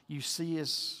 you see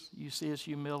his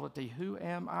humility. Who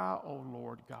am I, O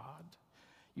Lord God?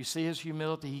 You see his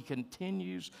humility. He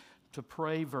continues to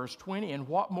pray, verse 20. And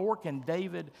what more can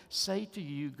David say to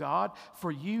you, God?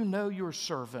 For you know your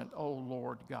servant, O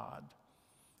Lord God.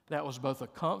 That was both a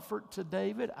comfort to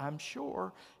David, I'm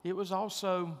sure. It was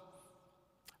also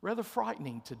rather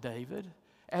frightening to David,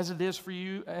 as it is for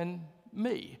you and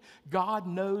me. God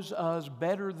knows us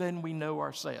better than we know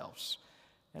ourselves.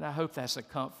 And I hope that's a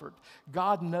comfort.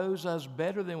 God knows us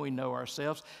better than we know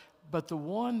ourselves, but the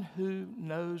one who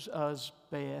knows us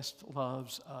best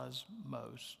loves us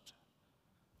most.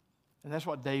 And that's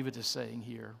what David is saying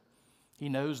here. He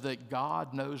knows that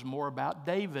God knows more about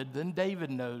David than David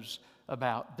knows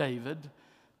about David,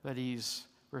 but he's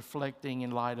reflecting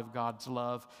in light of God's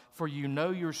love. For you know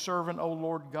your servant, O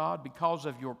Lord God, because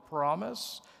of your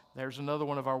promise. There's another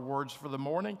one of our words for the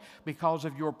morning. Because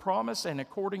of your promise and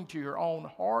according to your own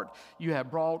heart, you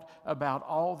have brought about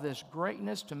all this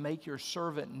greatness to make your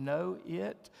servant know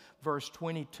it. Verse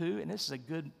 22, and this is a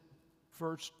good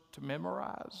verse to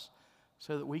memorize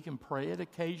so that we can pray it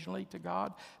occasionally to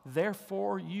God.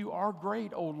 Therefore you are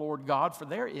great, O Lord God, for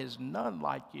there is none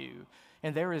like you,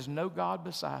 and there is no God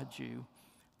beside you.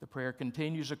 The prayer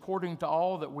continues, according to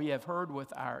all that we have heard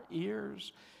with our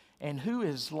ears, and who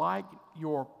is like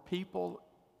your people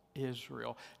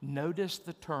Israel. Notice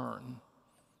the turn.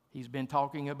 He's been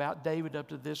talking about David up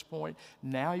to this point.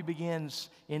 Now he begins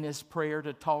in his prayer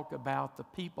to talk about the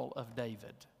people of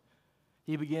David.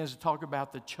 He begins to talk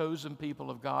about the chosen people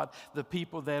of God, the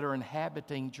people that are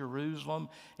inhabiting Jerusalem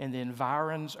and the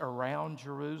environs around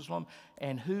Jerusalem,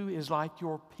 and who is like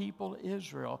your people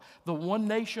Israel, the one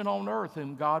nation on earth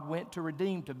whom God went to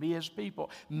redeem to be his people,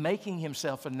 making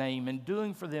himself a name and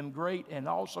doing for them great and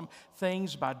awesome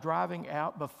things by driving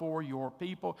out before your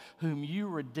people, whom you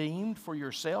redeemed for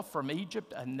yourself from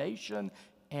Egypt, a nation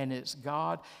and its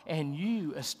God, and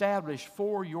you established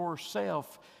for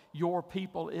yourself your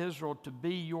people Israel to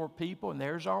be your people, and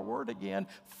there's our word again,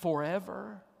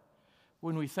 forever.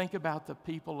 When we think about the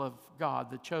people of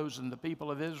God, the chosen, the people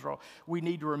of Israel, we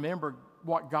need to remember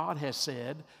what God has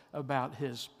said about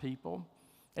his people.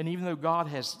 And even though God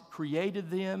has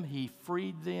created them, he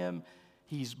freed them,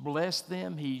 he's blessed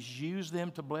them, he's used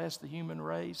them to bless the human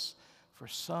race, for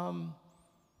some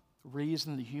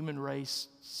reason the human race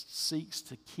seeks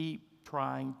to keep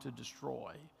trying to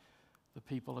destroy the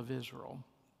people of Israel.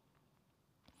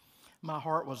 My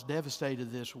heart was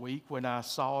devastated this week when I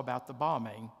saw about the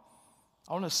bombing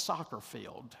on a soccer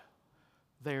field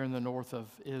there in the north of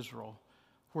Israel,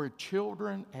 where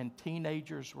children and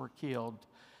teenagers were killed.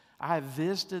 I have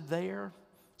visited there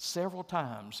several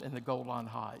times in the Golan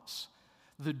Heights.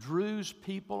 The Druze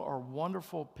people are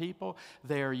wonderful people.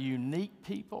 They are unique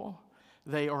people.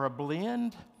 They are a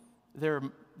blend. They're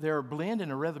they're a blend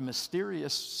in a rather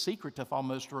mysterious, secretive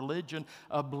almost religion,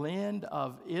 a blend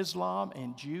of Islam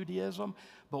and Judaism.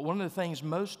 But one of the things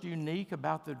most unique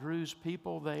about the Druze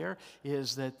people there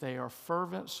is that they are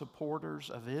fervent supporters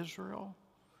of Israel.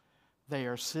 They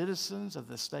are citizens of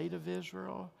the state of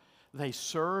Israel. They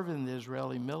serve in the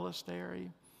Israeli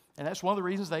military. And that's one of the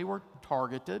reasons they were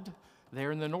targeted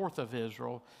there in the north of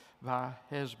Israel by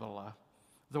Hezbollah.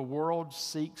 The world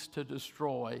seeks to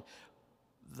destroy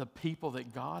the people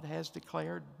that God has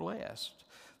declared blessed,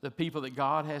 the people that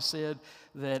God has said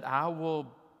that I will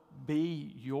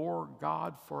be your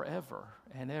God forever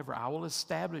and ever. I will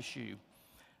establish you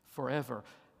forever.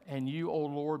 And you, O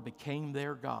Lord, became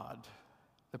their God.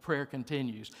 The prayer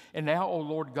continues. And now, O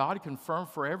Lord God, confirm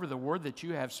forever the word that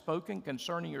you have spoken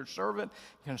concerning your servant,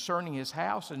 concerning his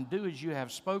house, and do as you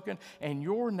have spoken, and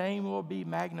your name will be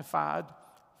magnified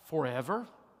forever,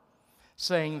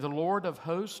 saying, the Lord of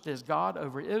hosts is God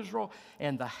over Israel,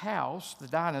 and the house, the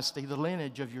dynasty, the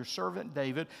lineage of your servant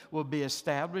David will be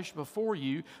established before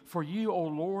you. For you, O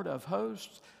Lord of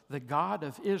hosts, the God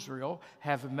of Israel,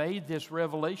 have made this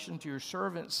revelation to your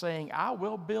servant, saying, I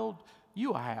will build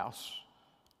you a house.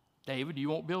 David, you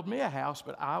won't build me a house,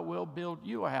 but I will build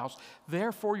you a house.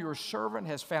 Therefore, your servant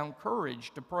has found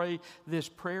courage to pray this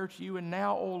prayer to you. And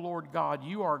now, O Lord God,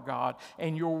 you are God,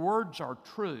 and your words are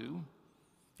true.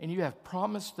 And you have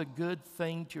promised the good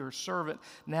thing to your servant.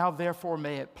 Now, therefore,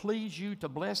 may it please you to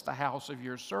bless the house of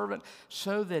your servant,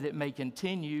 so that it may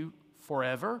continue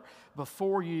forever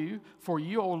before you. For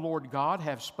you, O Lord God,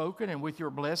 have spoken, and with your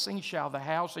blessing shall the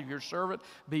house of your servant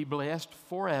be blessed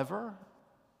forever.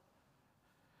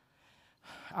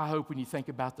 I hope when you think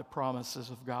about the promises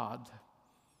of God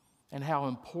and how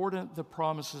important the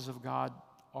promises of God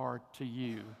are to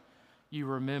you, you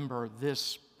remember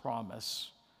this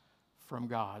promise from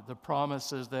God, the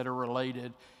promises that are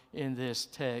related in this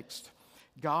text.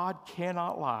 God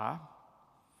cannot lie.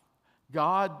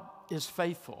 God is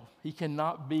faithful. He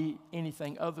cannot be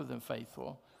anything other than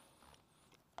faithful.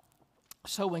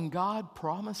 So when God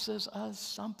promises us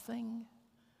something,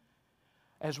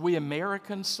 as we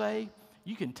Americans say,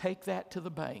 you can take that to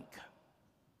the bank.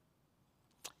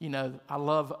 You know, I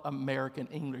love American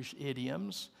English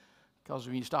idioms, because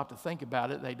when you stop to think about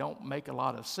it, they don't make a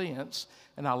lot of sense.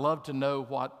 And I love to know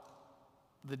what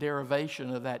the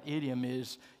derivation of that idiom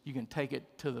is. You can take it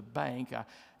to the bank.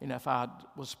 If I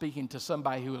was speaking to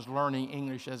somebody who was learning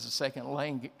English as a second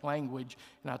language,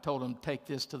 and I told them, take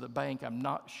this to the bank, I'm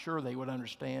not sure they would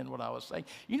understand what I was saying.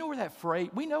 You know where that phrase,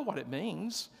 we know what it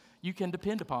means. You can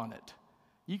depend upon it.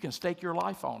 You can stake your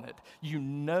life on it. You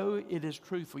know it is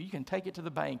truthful. You can take it to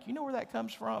the bank. You know where that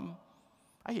comes from?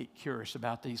 I get curious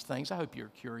about these things. I hope you're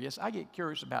curious. I get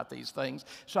curious about these things.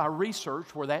 So I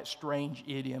researched where that strange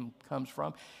idiom comes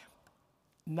from.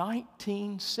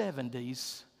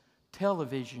 1970s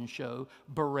television show,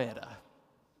 Beretta.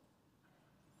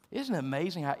 Isn't it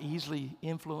amazing how easily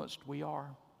influenced we are?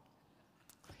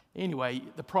 Anyway,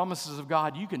 the promises of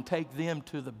God, you can take them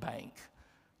to the bank.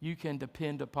 You can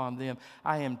depend upon them.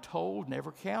 I am told,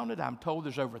 never counted, I'm told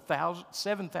there's over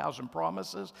 7,000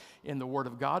 promises in the Word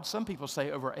of God. Some people say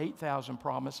over 8,000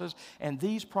 promises. And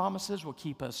these promises will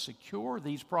keep us secure.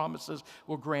 These promises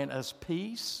will grant us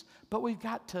peace. But we've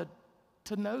got to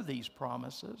know these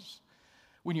promises.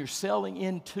 When you're sailing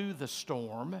into the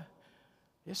storm,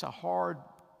 it's a hard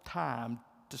time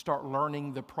to start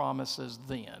learning the promises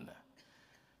then.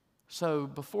 So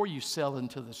before you sail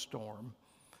into the storm,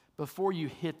 before you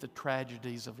hit the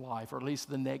tragedies of life, or at least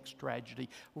the next tragedy,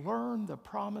 learn the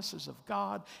promises of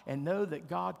God and know that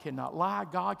God cannot lie.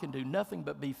 God can do nothing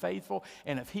but be faithful.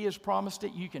 And if He has promised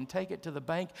it, you can take it to the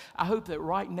bank. I hope that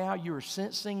right now you're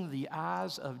sensing the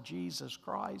eyes of Jesus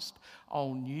Christ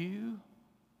on you,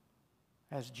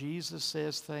 as Jesus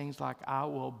says things like, I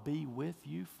will be with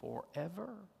you forever.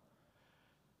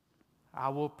 I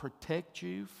will protect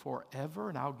you forever,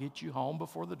 and I'll get you home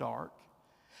before the dark.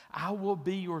 I will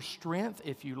be your strength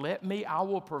if you let me. I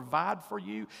will provide for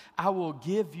you. I will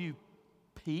give you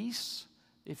peace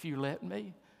if you let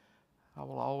me. I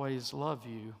will always love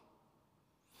you.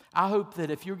 I hope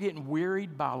that if you're getting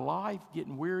wearied by life,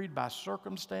 getting wearied by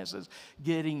circumstances,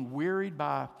 getting wearied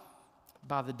by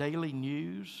the daily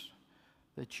news,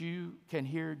 that you can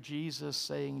hear Jesus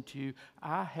saying to you,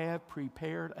 I have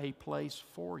prepared a place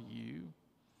for you.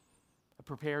 A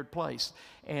prepared place.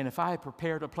 And if I have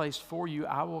prepared a place for you,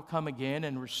 I will come again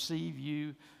and receive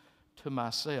you to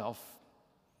myself.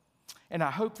 And I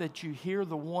hope that you hear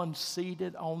the one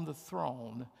seated on the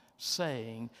throne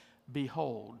saying,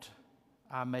 behold,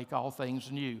 I make all things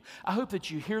new. I hope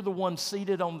that you hear the one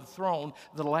seated on the throne,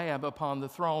 the Lamb upon the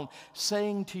throne,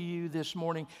 saying to you this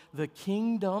morning, the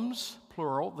kingdoms,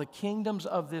 plural, the kingdoms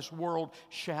of this world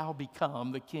shall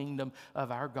become the kingdom of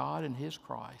our God and His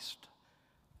Christ.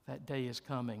 That day is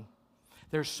coming.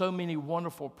 There's so many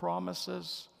wonderful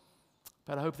promises,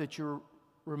 but I hope that you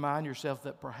remind yourself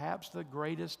that perhaps the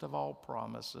greatest of all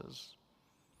promises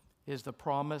is the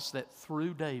promise that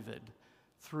through David,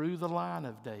 through the line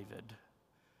of David,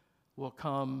 will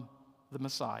come the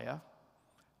Messiah,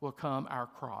 will come our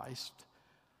Christ,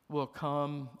 will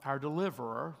come our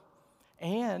deliverer,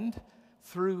 and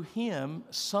through him,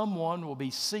 someone will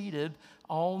be seated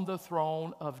on the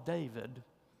throne of David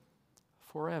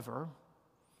forever.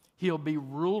 He'll be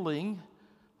ruling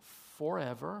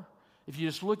forever. If you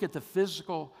just look at the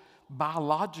physical,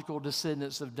 biological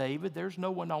descendants of David, there's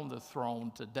no one on the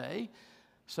throne today.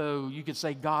 So you could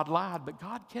say God lied, but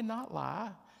God cannot lie.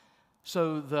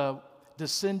 So the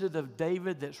descendant of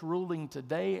David that's ruling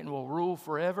today and will rule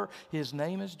forever, his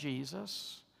name is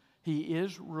Jesus. He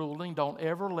is ruling. Don't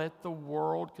ever let the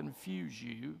world confuse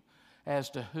you as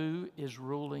to who is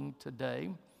ruling today.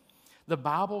 The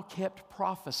Bible kept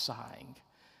prophesying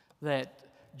that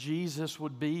Jesus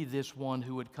would be this one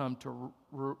who would come to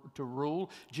rule.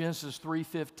 Genesis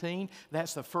 3:15,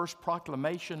 that's the first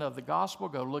proclamation of the gospel.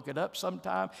 Go look it up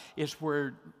sometime. It's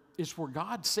where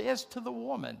God says to the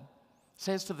woman,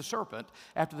 says to the serpent,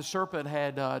 after the serpent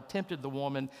had tempted the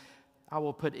woman, I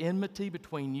will put enmity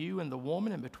between you and the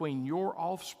woman, and between your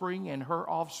offspring and her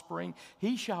offspring.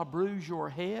 He shall bruise your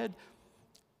head,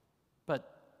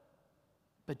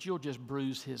 but you'll just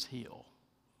bruise his heel.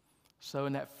 So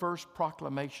in that first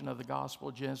proclamation of the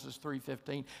gospel, Genesis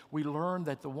 3:15, we learn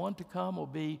that the one to come will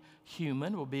be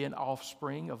human, will be an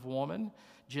offspring of woman.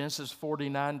 Genesis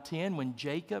 49:10, when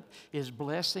Jacob is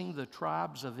blessing the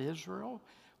tribes of Israel,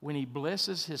 when he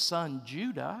blesses his son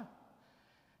Judah,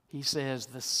 he says,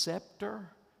 the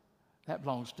scepter, that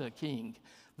belongs to a king.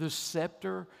 The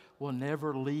scepter will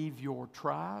never leave your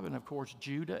tribe. And of course,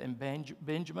 Judah and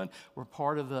Benjamin were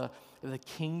part of the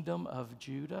kingdom of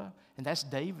Judah. And that's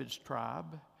David's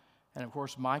tribe. And of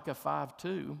course, Micah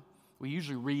 5:2. We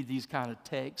usually read these kind of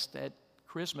texts at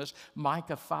Christmas.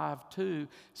 Micah 5:2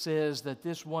 says that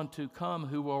this one to come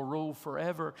who will rule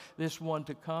forever, this one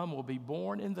to come will be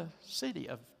born in the city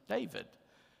of David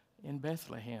in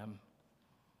Bethlehem.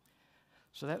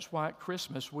 So that's why at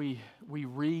Christmas we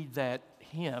read that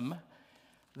hymn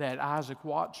that Isaac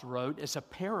Watts wrote. It's a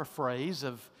paraphrase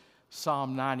of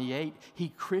Psalm 98. He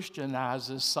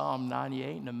Christianizes Psalm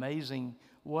 98 in an amazing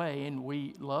way, and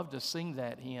we love to sing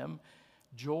that hymn.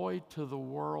 Joy to the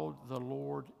world, the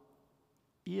Lord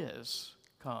is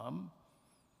come.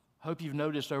 Hope you've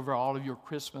noticed over all of your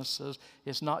Christmases,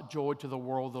 it's not joy to the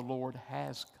world, the Lord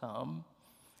has come.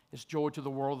 It's joy to the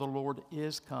world, the Lord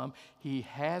is come. He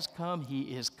has come, He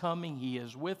is coming, He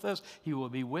is with us. He will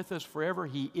be with us forever.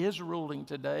 He is ruling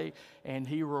today, and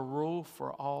He will rule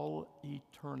for all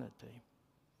eternity.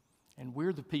 And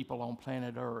we're the people on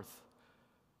planet Earth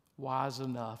wise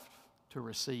enough to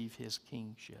receive His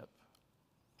kingship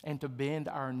and to bend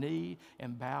our knee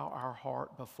and bow our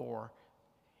heart before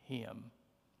Him.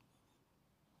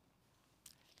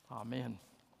 Amen.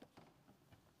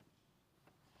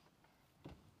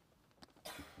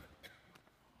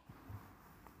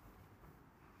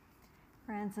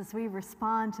 Friends, as we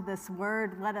respond to this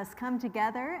word, let us come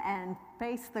together and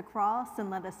face the cross, and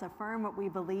let us affirm what we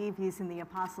believe using the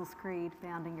Apostles' Creed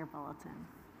found in your bulletin.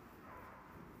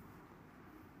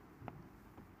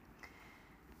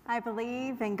 I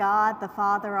believe in God the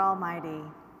Father Almighty,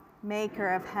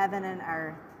 maker of heaven and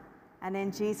earth, and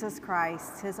in Jesus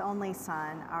Christ, His only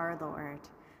Son, our Lord,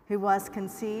 who was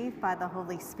conceived by the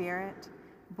Holy Spirit,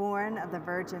 born of the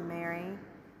Virgin Mary,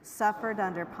 suffered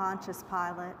under Pontius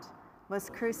Pilate, was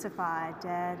crucified,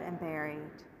 dead, and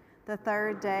buried. The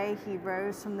third day He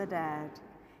rose from the dead.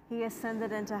 He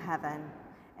ascended into heaven,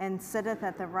 and sitteth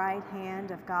at the right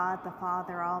hand of God the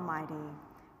Father Almighty.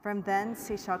 From thence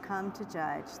He shall come to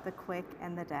judge the quick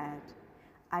and the dead.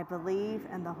 I believe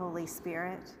in the Holy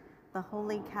Spirit, the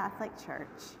Holy Catholic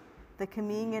Church, the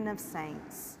communion of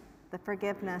saints, the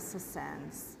forgiveness of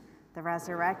sins, the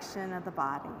resurrection of the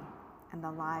body, and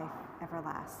the life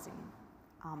everlasting.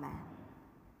 Amen.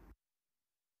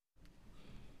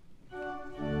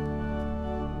 Praise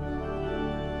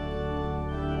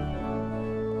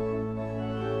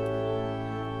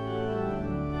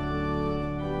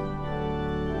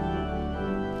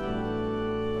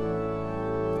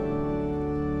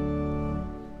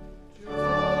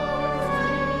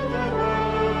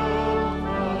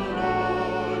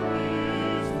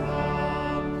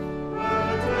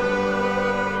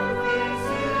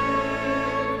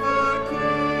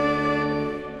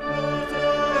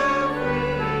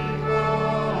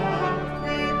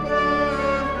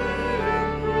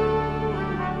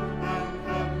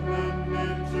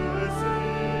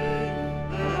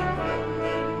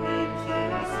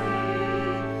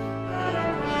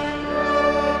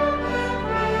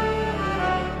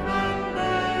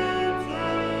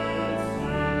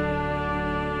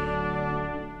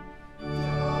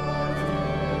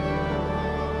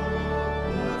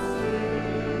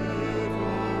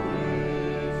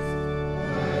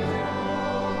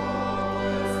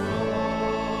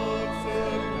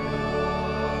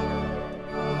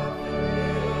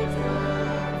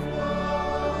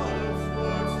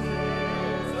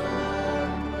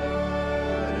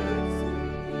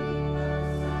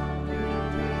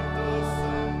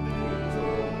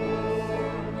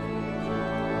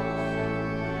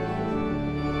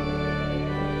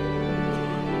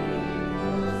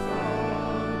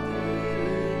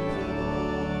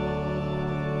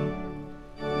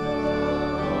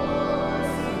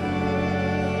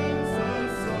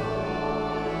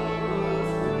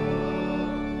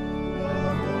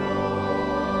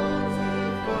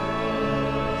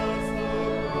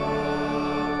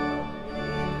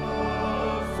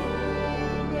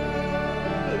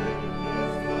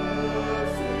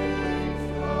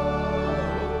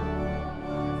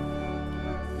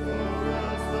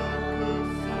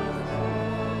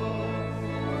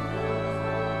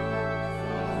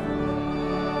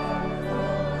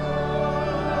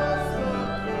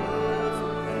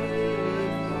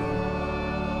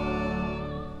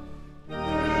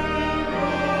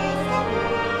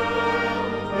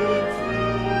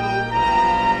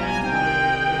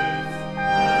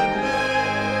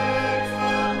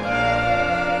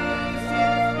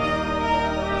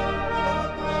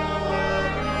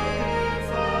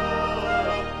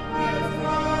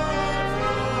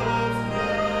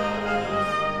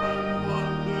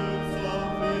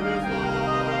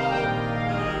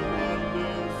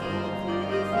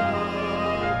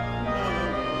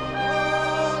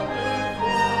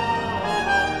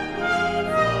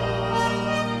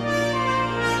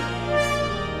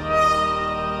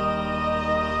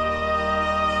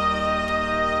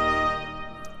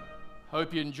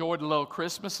Hope you enjoyed a little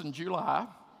Christmas in July.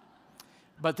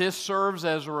 But this serves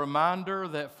as a reminder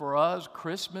that for us,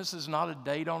 Christmas is not a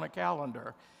date on a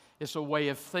calendar. It's a way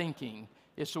of thinking.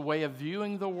 It's a way of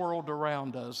viewing the world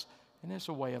around us, and it's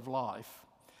a way of life.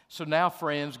 So now,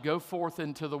 friends, go forth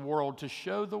into the world to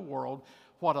show the world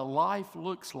what a life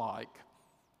looks like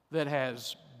that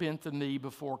has bent the knee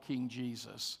before King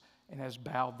Jesus and has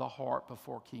bowed the heart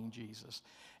before King Jesus.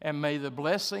 And may the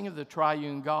blessing of the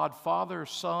triune God, Father,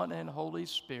 Son, and Holy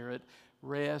Spirit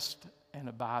rest and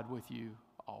abide with you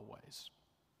always.